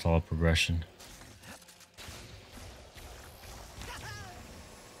died and lost all our progression.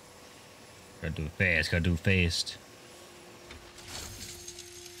 Gotta do it fast, gotta do it fast.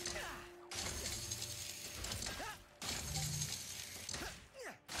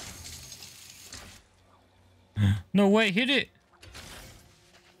 No way, hit it!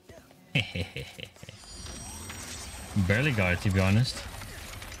 Barely got it, to be honest.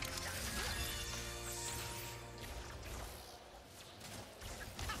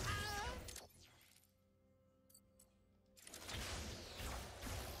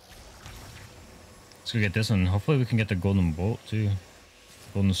 Let's go get this one. Hopefully we can get the golden bolt too.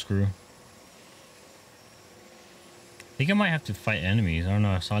 Golden screw. I think I might have to fight enemies. I don't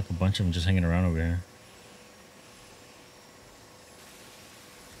know. I saw like a bunch of them just hanging around over here.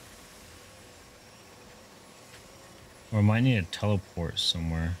 Or I might need to teleport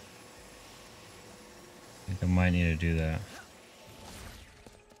somewhere. I think I might need to do that.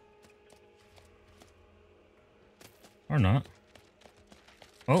 Or not.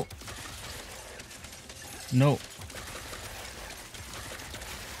 Oh! No.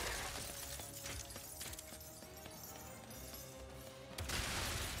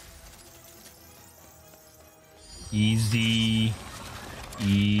 Easy.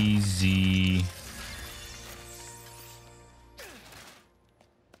 Easy.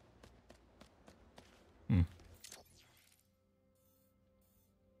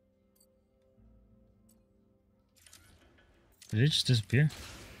 Did it just disappear?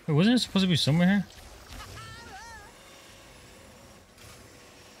 Wait, wasn't it supposed to be somewhere here?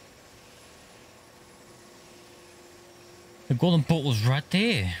 The golden bolt was right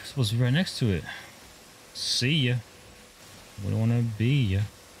there. It's supposed to be right next to it. See ya. We don't want to be ya.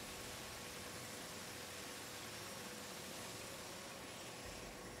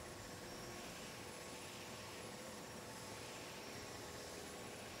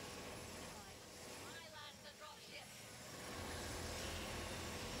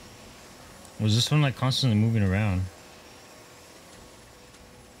 Was this one like constantly moving around?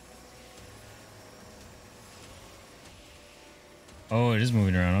 Oh, it is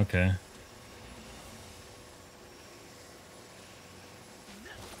moving around. Okay.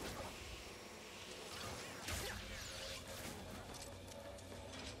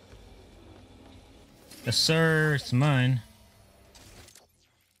 Yes, sir. It's mine.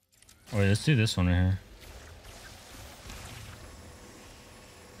 Wait, let's do this one right here.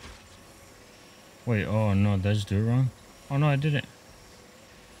 Wait, oh no, did I just do it wrong? Oh no, I didn't.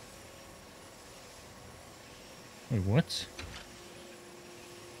 Wait, what?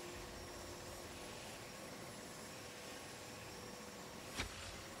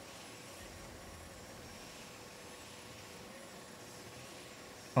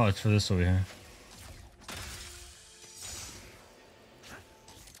 Oh, it's for this over here.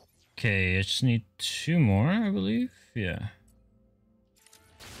 Okay, I just need 2 more, I believe. Yeah.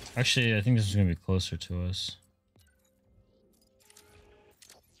 Actually, I think this is gonna be closer to us.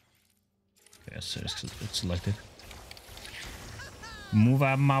 Yes, it's selected. Move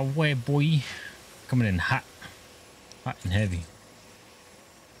out of my way, boy. Coming in hot. Hot and heavy.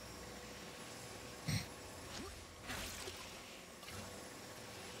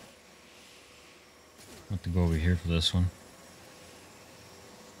 I have to go over here for this one.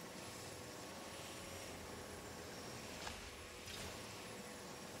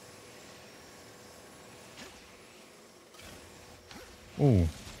 Oh.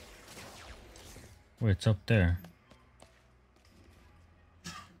 Wait, it's up there.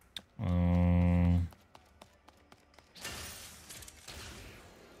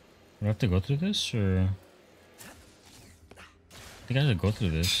 Do I have to go through this, or? I think I have to go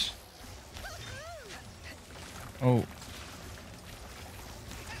through this. Oh.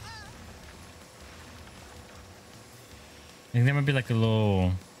 I think there might be like a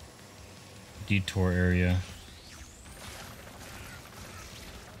little detour area.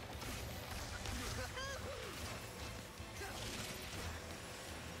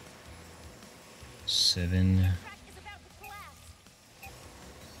 Seven.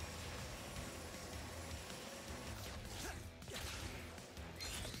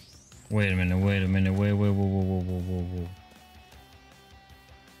 Wait a minute, wait a minute, whoa, whoa, whoa, whoa, whoa, whoa.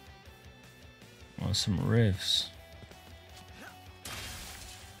 Oh, some riffs.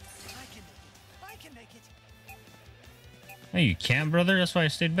 I can make it. Hey, you can't, brother? That's why I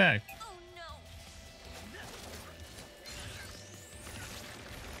stayed back. Oh no!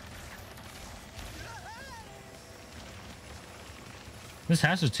 This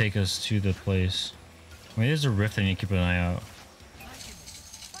has to take us to the place. I mean, there's a rift I need to keep an eye out. I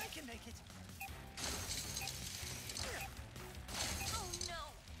can make it.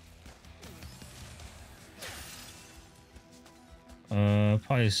 Oh no!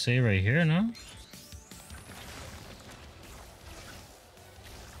 Probably stay right here, no?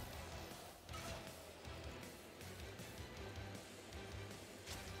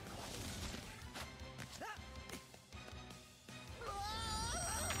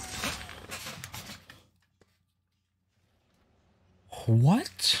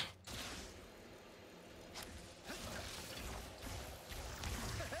 What?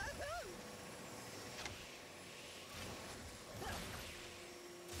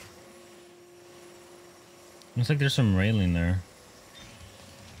 Looks like there's some railing there.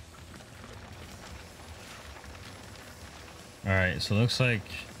 Alright, so it looks like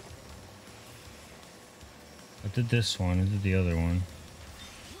I did this one, I did the other one.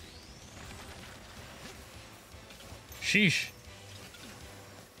 Sheesh.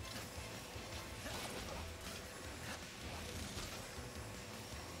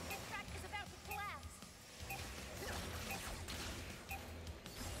 This track is about to collapse.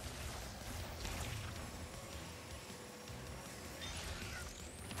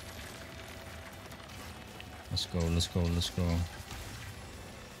 Let's go, let's go, let's go. I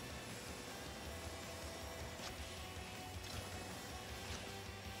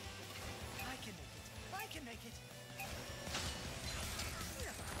can make it. I can make it.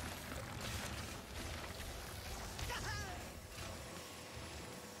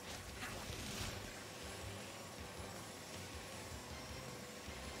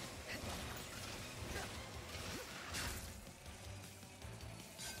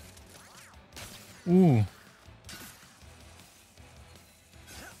 Ooh.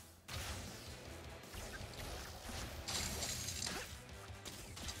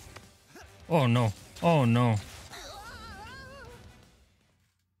 Oh no. Oh no.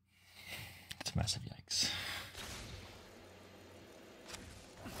 It's a massive yikes.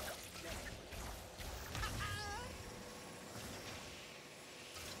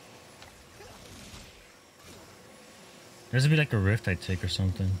 There's gonna be like a rift I take or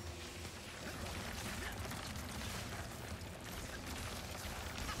something.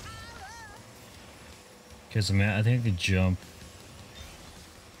 Cause man, I think I could jump.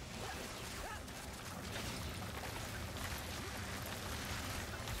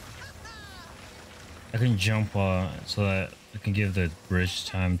 I can jump so that I can give the bridge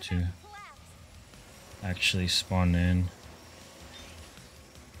time to actually spawn in.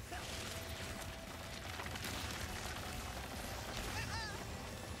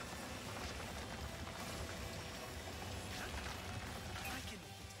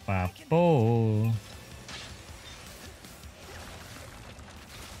 Papo.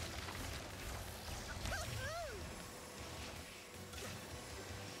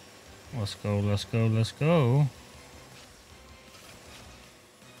 Let's go, let's go, let's go.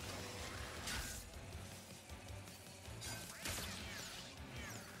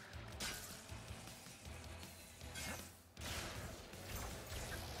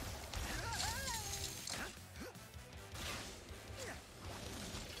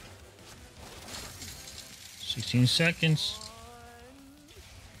 16 seconds.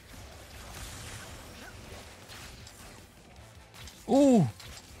 Ooh.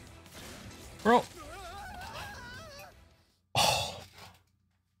 Bro. Oh.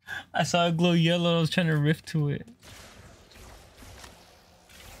 I saw it glow yellow. I was trying to riff to it.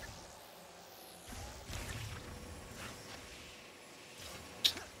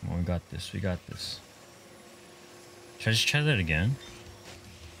 Oh, we got this. We got this. Should I just try that again?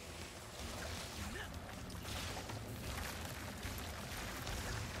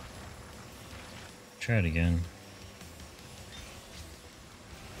 Try it again.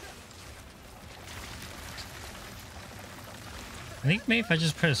 I think maybe if I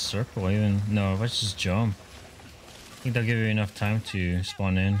just press circle, even no, if I just jump, I think that'll give you enough time to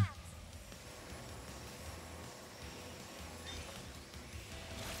spawn in.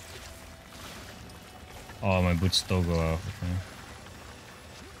 Oh, my boots still go out. Okay.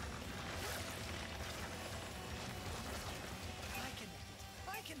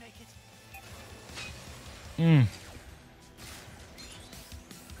 I can make it. Hmm.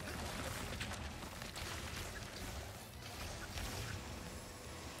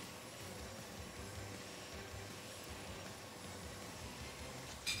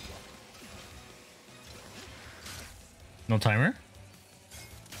 No timer?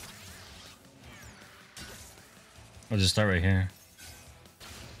 I'll just start right here.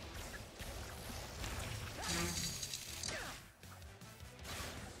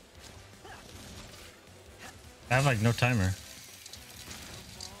 I have like no timer.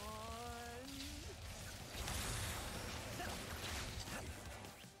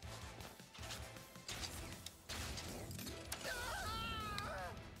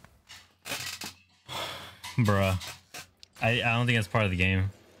 Bruh. I don't think that's part of the game.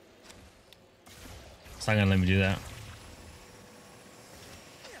 It's not gonna let me do that.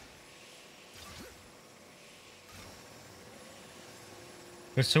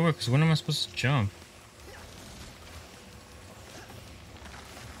 It's so weird, because when am I supposed to jump?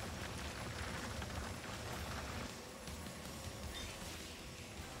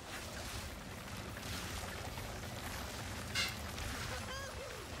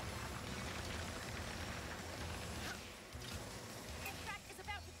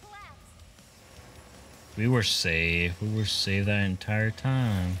 We were safe. We were safe that entire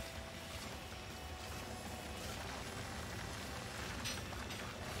time.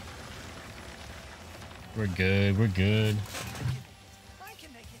 We're good. We're good. I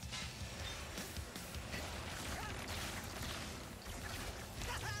can make it.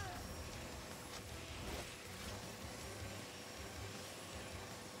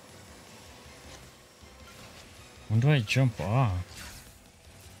 When do I jump off?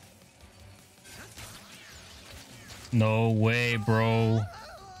 No way, bro.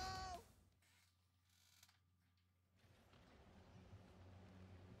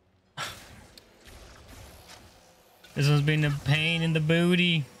 This has been a pain in the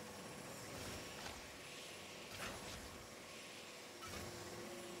booty.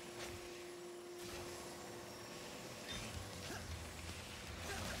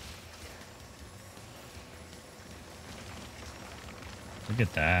 Look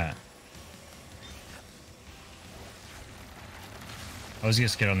at that. I always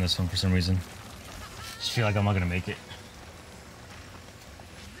get scared on this one for some reason. Just feel like I'm not gonna make it.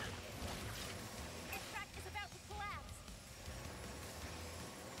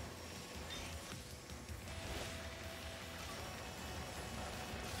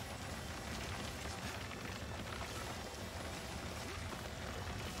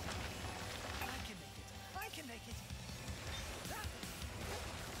 I can make it.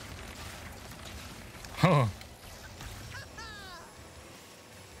 Oh.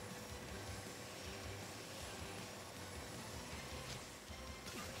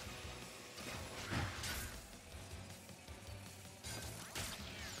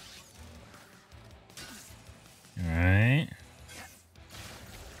 All right.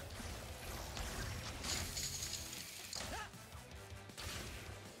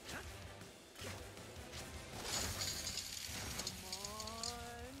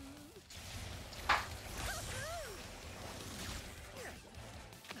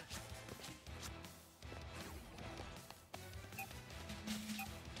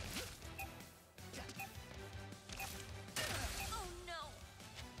 Oh no!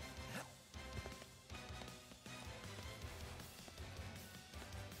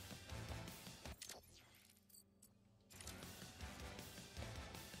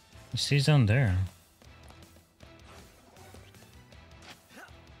 He stays down there.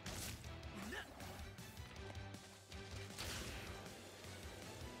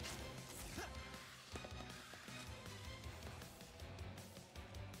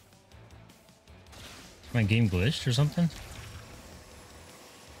 My game glitched or something?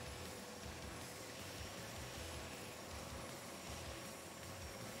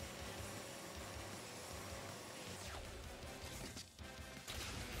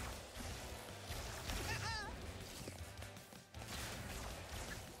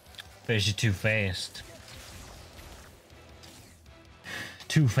 Fish is too fast.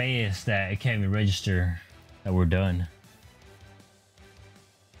 Too fast that it can't even register that we're done.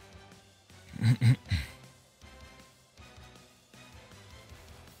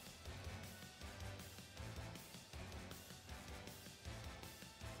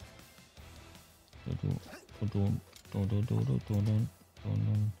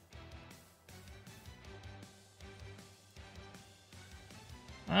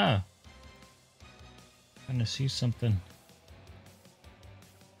 Ah, trying to see something.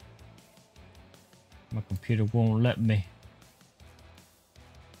 My computer won't let me.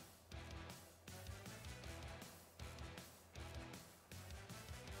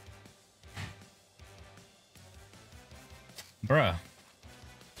 Bruh.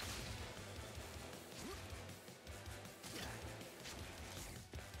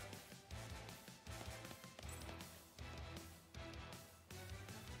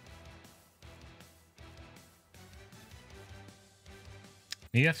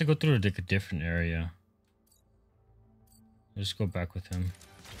 You have to go through like a different area. Just go back with him.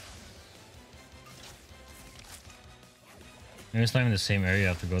 Maybe it's not even the same area I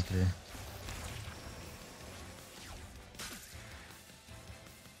have to go through.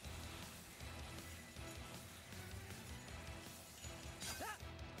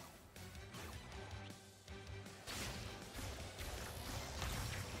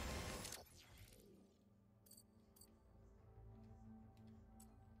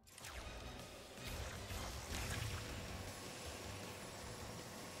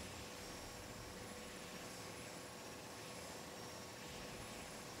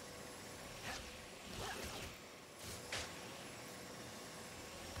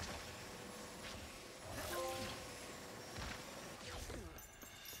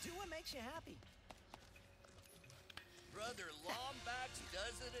 Makes you happy. Brother Lombax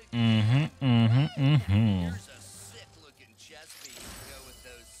does it again. Here's a sick-looking chest piece to go with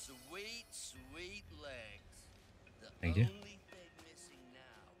those sweet, sweet legs. The Thank you. only thing missing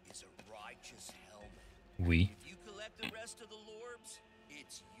now is a righteous helmet. We. If you collect the rest of the lorbs,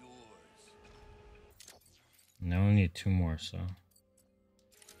 it's yours. Now we need 2 more, so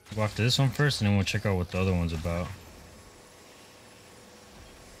go after this one first, and then we'll check out what the other one's about.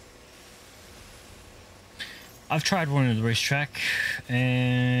 I've tried one at the racetrack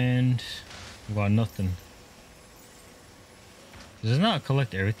and got nothing. Does it not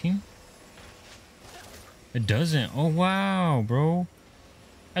collect everything? It doesn't. Oh wow, bro.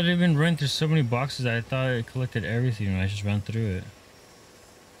 I didn't even run through so many boxes that I thought it collected everything when I just ran through it.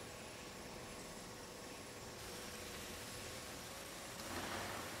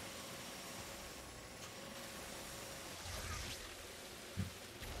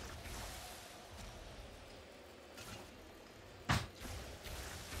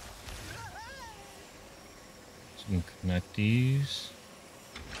 So we can connect these.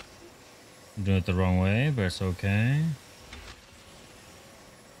 I'm doing it the wrong way, but it's okay.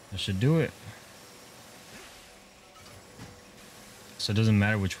 I should do it. So it doesn't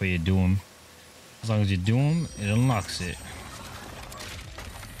matter which way you do them. As long as you do them, it unlocks it.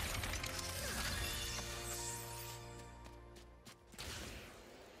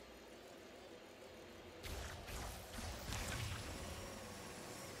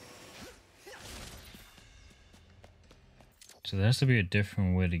 So there has to be a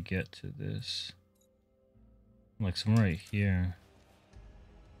different way to get to this. Like somewhere right here.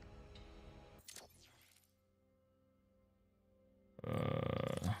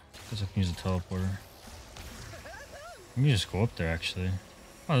 Guess I can use a teleporter. Let me just go up there actually.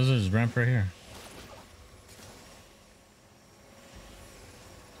 Oh, there's this ramp right here.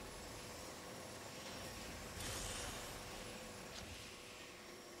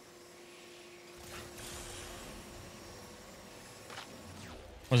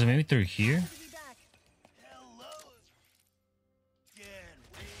 Was it maybe through here?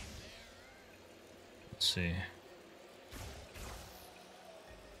 Let's see.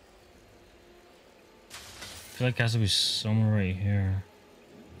 I feel like it has to be somewhere right here.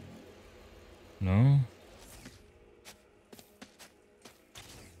 No?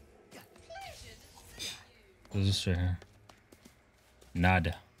 What's this right here?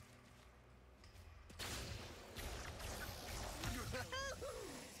 Nada.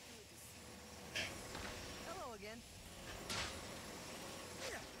 Hello again.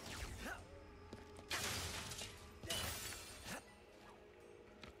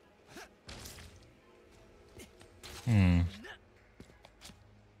 Hmm.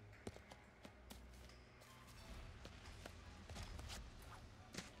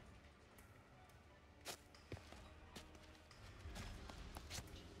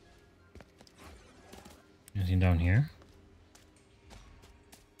 Anything down here?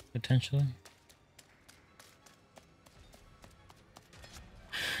 Potentially.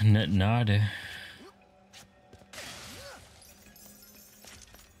 Nada.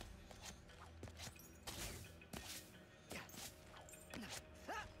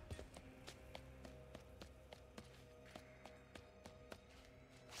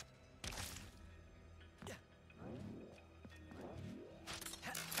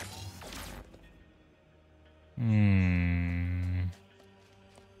 Hmm.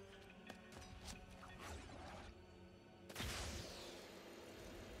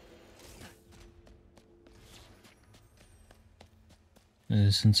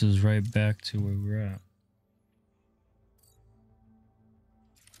 Since it's right back to where we're at.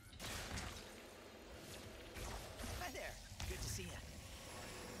 Hi there. Good to see you.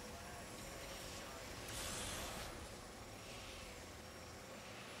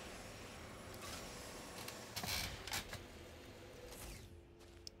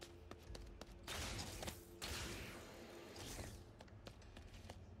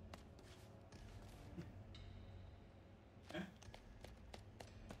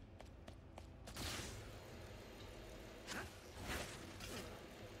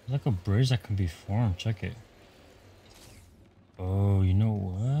 Like a bridge that can be formed. Check it. Oh, you know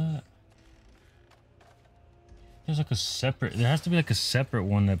what? There's like a separate. There has to be like a separate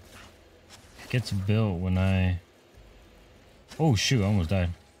one that gets built when I. Oh shoot! I almost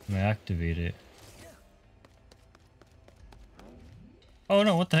died when I activate it. Oh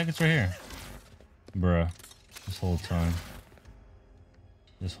no! What the heck? It's right here, bruh. This whole time.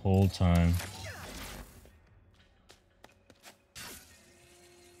 This whole time.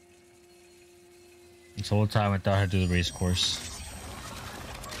 This whole time I thought I had to do the race course.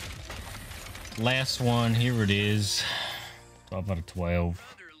 Last one, here it is. 12 out of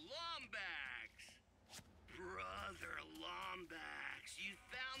 12. Brother Lombax, you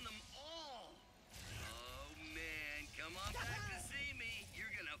found them all. Oh man, come on back to see me.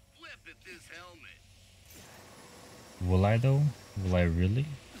 You're gonna flip at this helmet. Will I though? Will I really?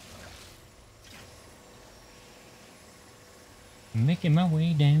 Making my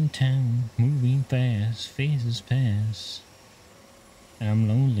way downtown, moving fast, phases pass. And I'm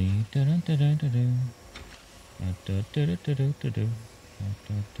lonely. Da -da -da -da -da -da. Da -da -da -da -da -da -da -da. Da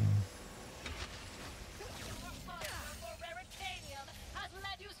 -da -da.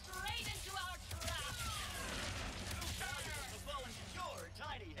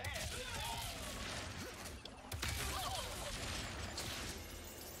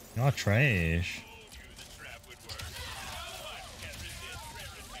 Y'all trash.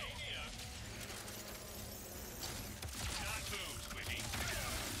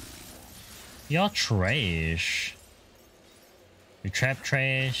 Y'all trash. Your trap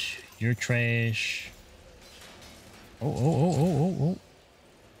trash. You're trash. Oh, oh, oh, oh, oh,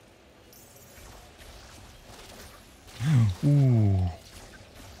 oh. Ooh.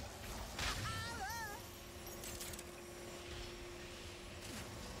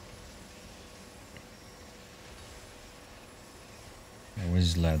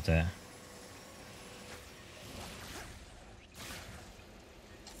 Where's his lad there?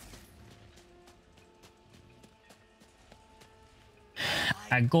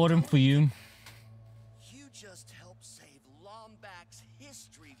 I got him for you. You just helped save Lombax's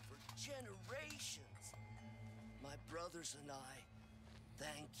history for generations. My brothers and I,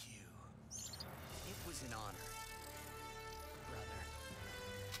 thank you. It was an honor, brother.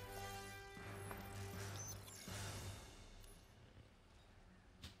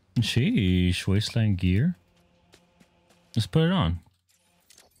 Sheesh, wasteland gear. Let's put it on.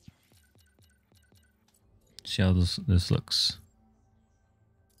 See how this looks.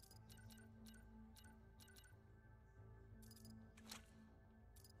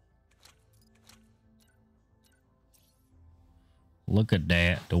 Look at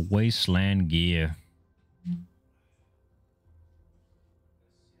that, the wasteland gear.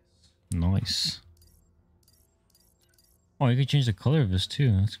 Nice. Oh, you can change the color of this too.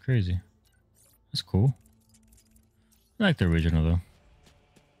 That's crazy. That's cool. I like the original though.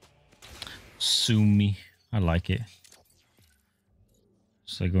 Sue me. I like it.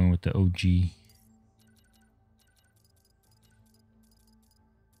 It's like going with the OG.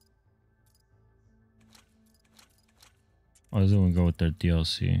 Oh, this one go with their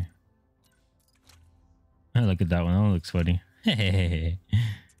DLC. I look at that one. That one looks funny.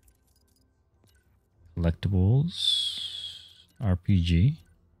 Collectibles. RPG.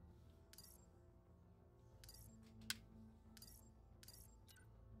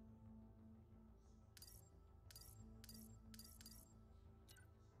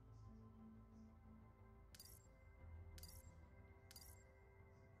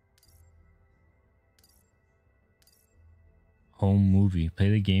 Home movie. Play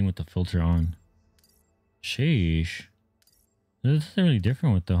the game with the filter on. Sheesh. This is really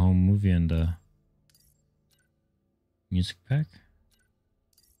different with the home movie and the music pack.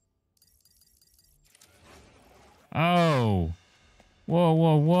 Oh. Whoa,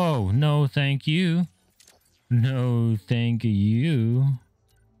 whoa, whoa. No, thank you. No, thank you.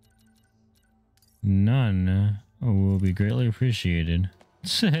 None. Oh, will be greatly appreciated.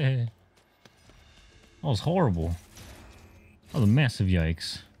 That was horrible. That was a massive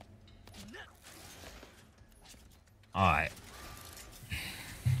yikes. Alright.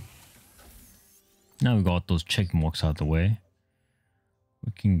 Now we got those check marks out of the way.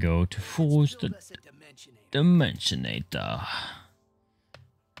 We can go to forge the Dimensionator.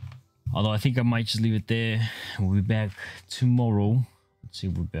 Although I think I might just leave it there. We'll be back tomorrow. Let's see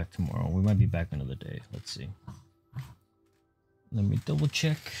if we're back tomorrow. We might be back another day. Let's see. Let me double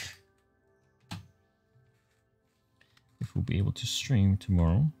check if we'll be able to stream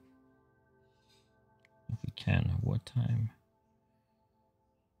tomorrow. If we can, at what time?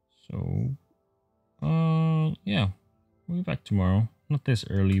 So, yeah, we'll be back tomorrow. Not this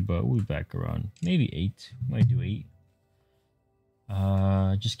early, but we'll be back around maybe 8. Might do 8.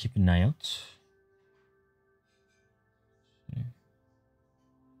 Just keep an eye out.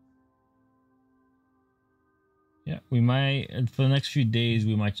 Yeah, we might, for the next few days,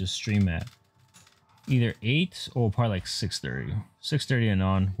 we might just stream at either 8 or probably like 6:30. 6:30 and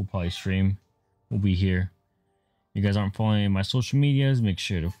on, we'll probably stream. We'll be here. You guys aren't following my social medias, make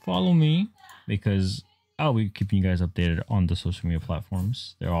sure to follow me because I'll be keeping you guys updated on the social media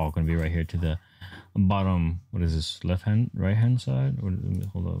platforms. They're all going to be right here to the bottom. What is this? Left hand, right hand side? Or,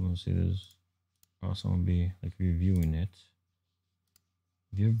 hold up, let me see this. Or someone be like reviewing it.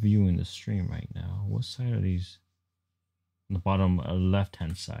 If you're viewing the stream right now, what side are these? On the bottom left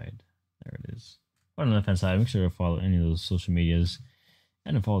hand side. There it is. Bottom left hand side. Make sure to follow any of those social medias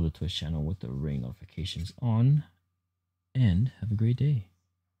and to follow the Twitch channel with the ring notifications on. And have a great day.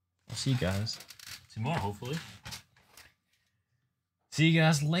 I'll see you guys tomorrow, hopefully. See you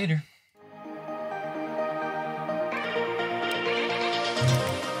guys later.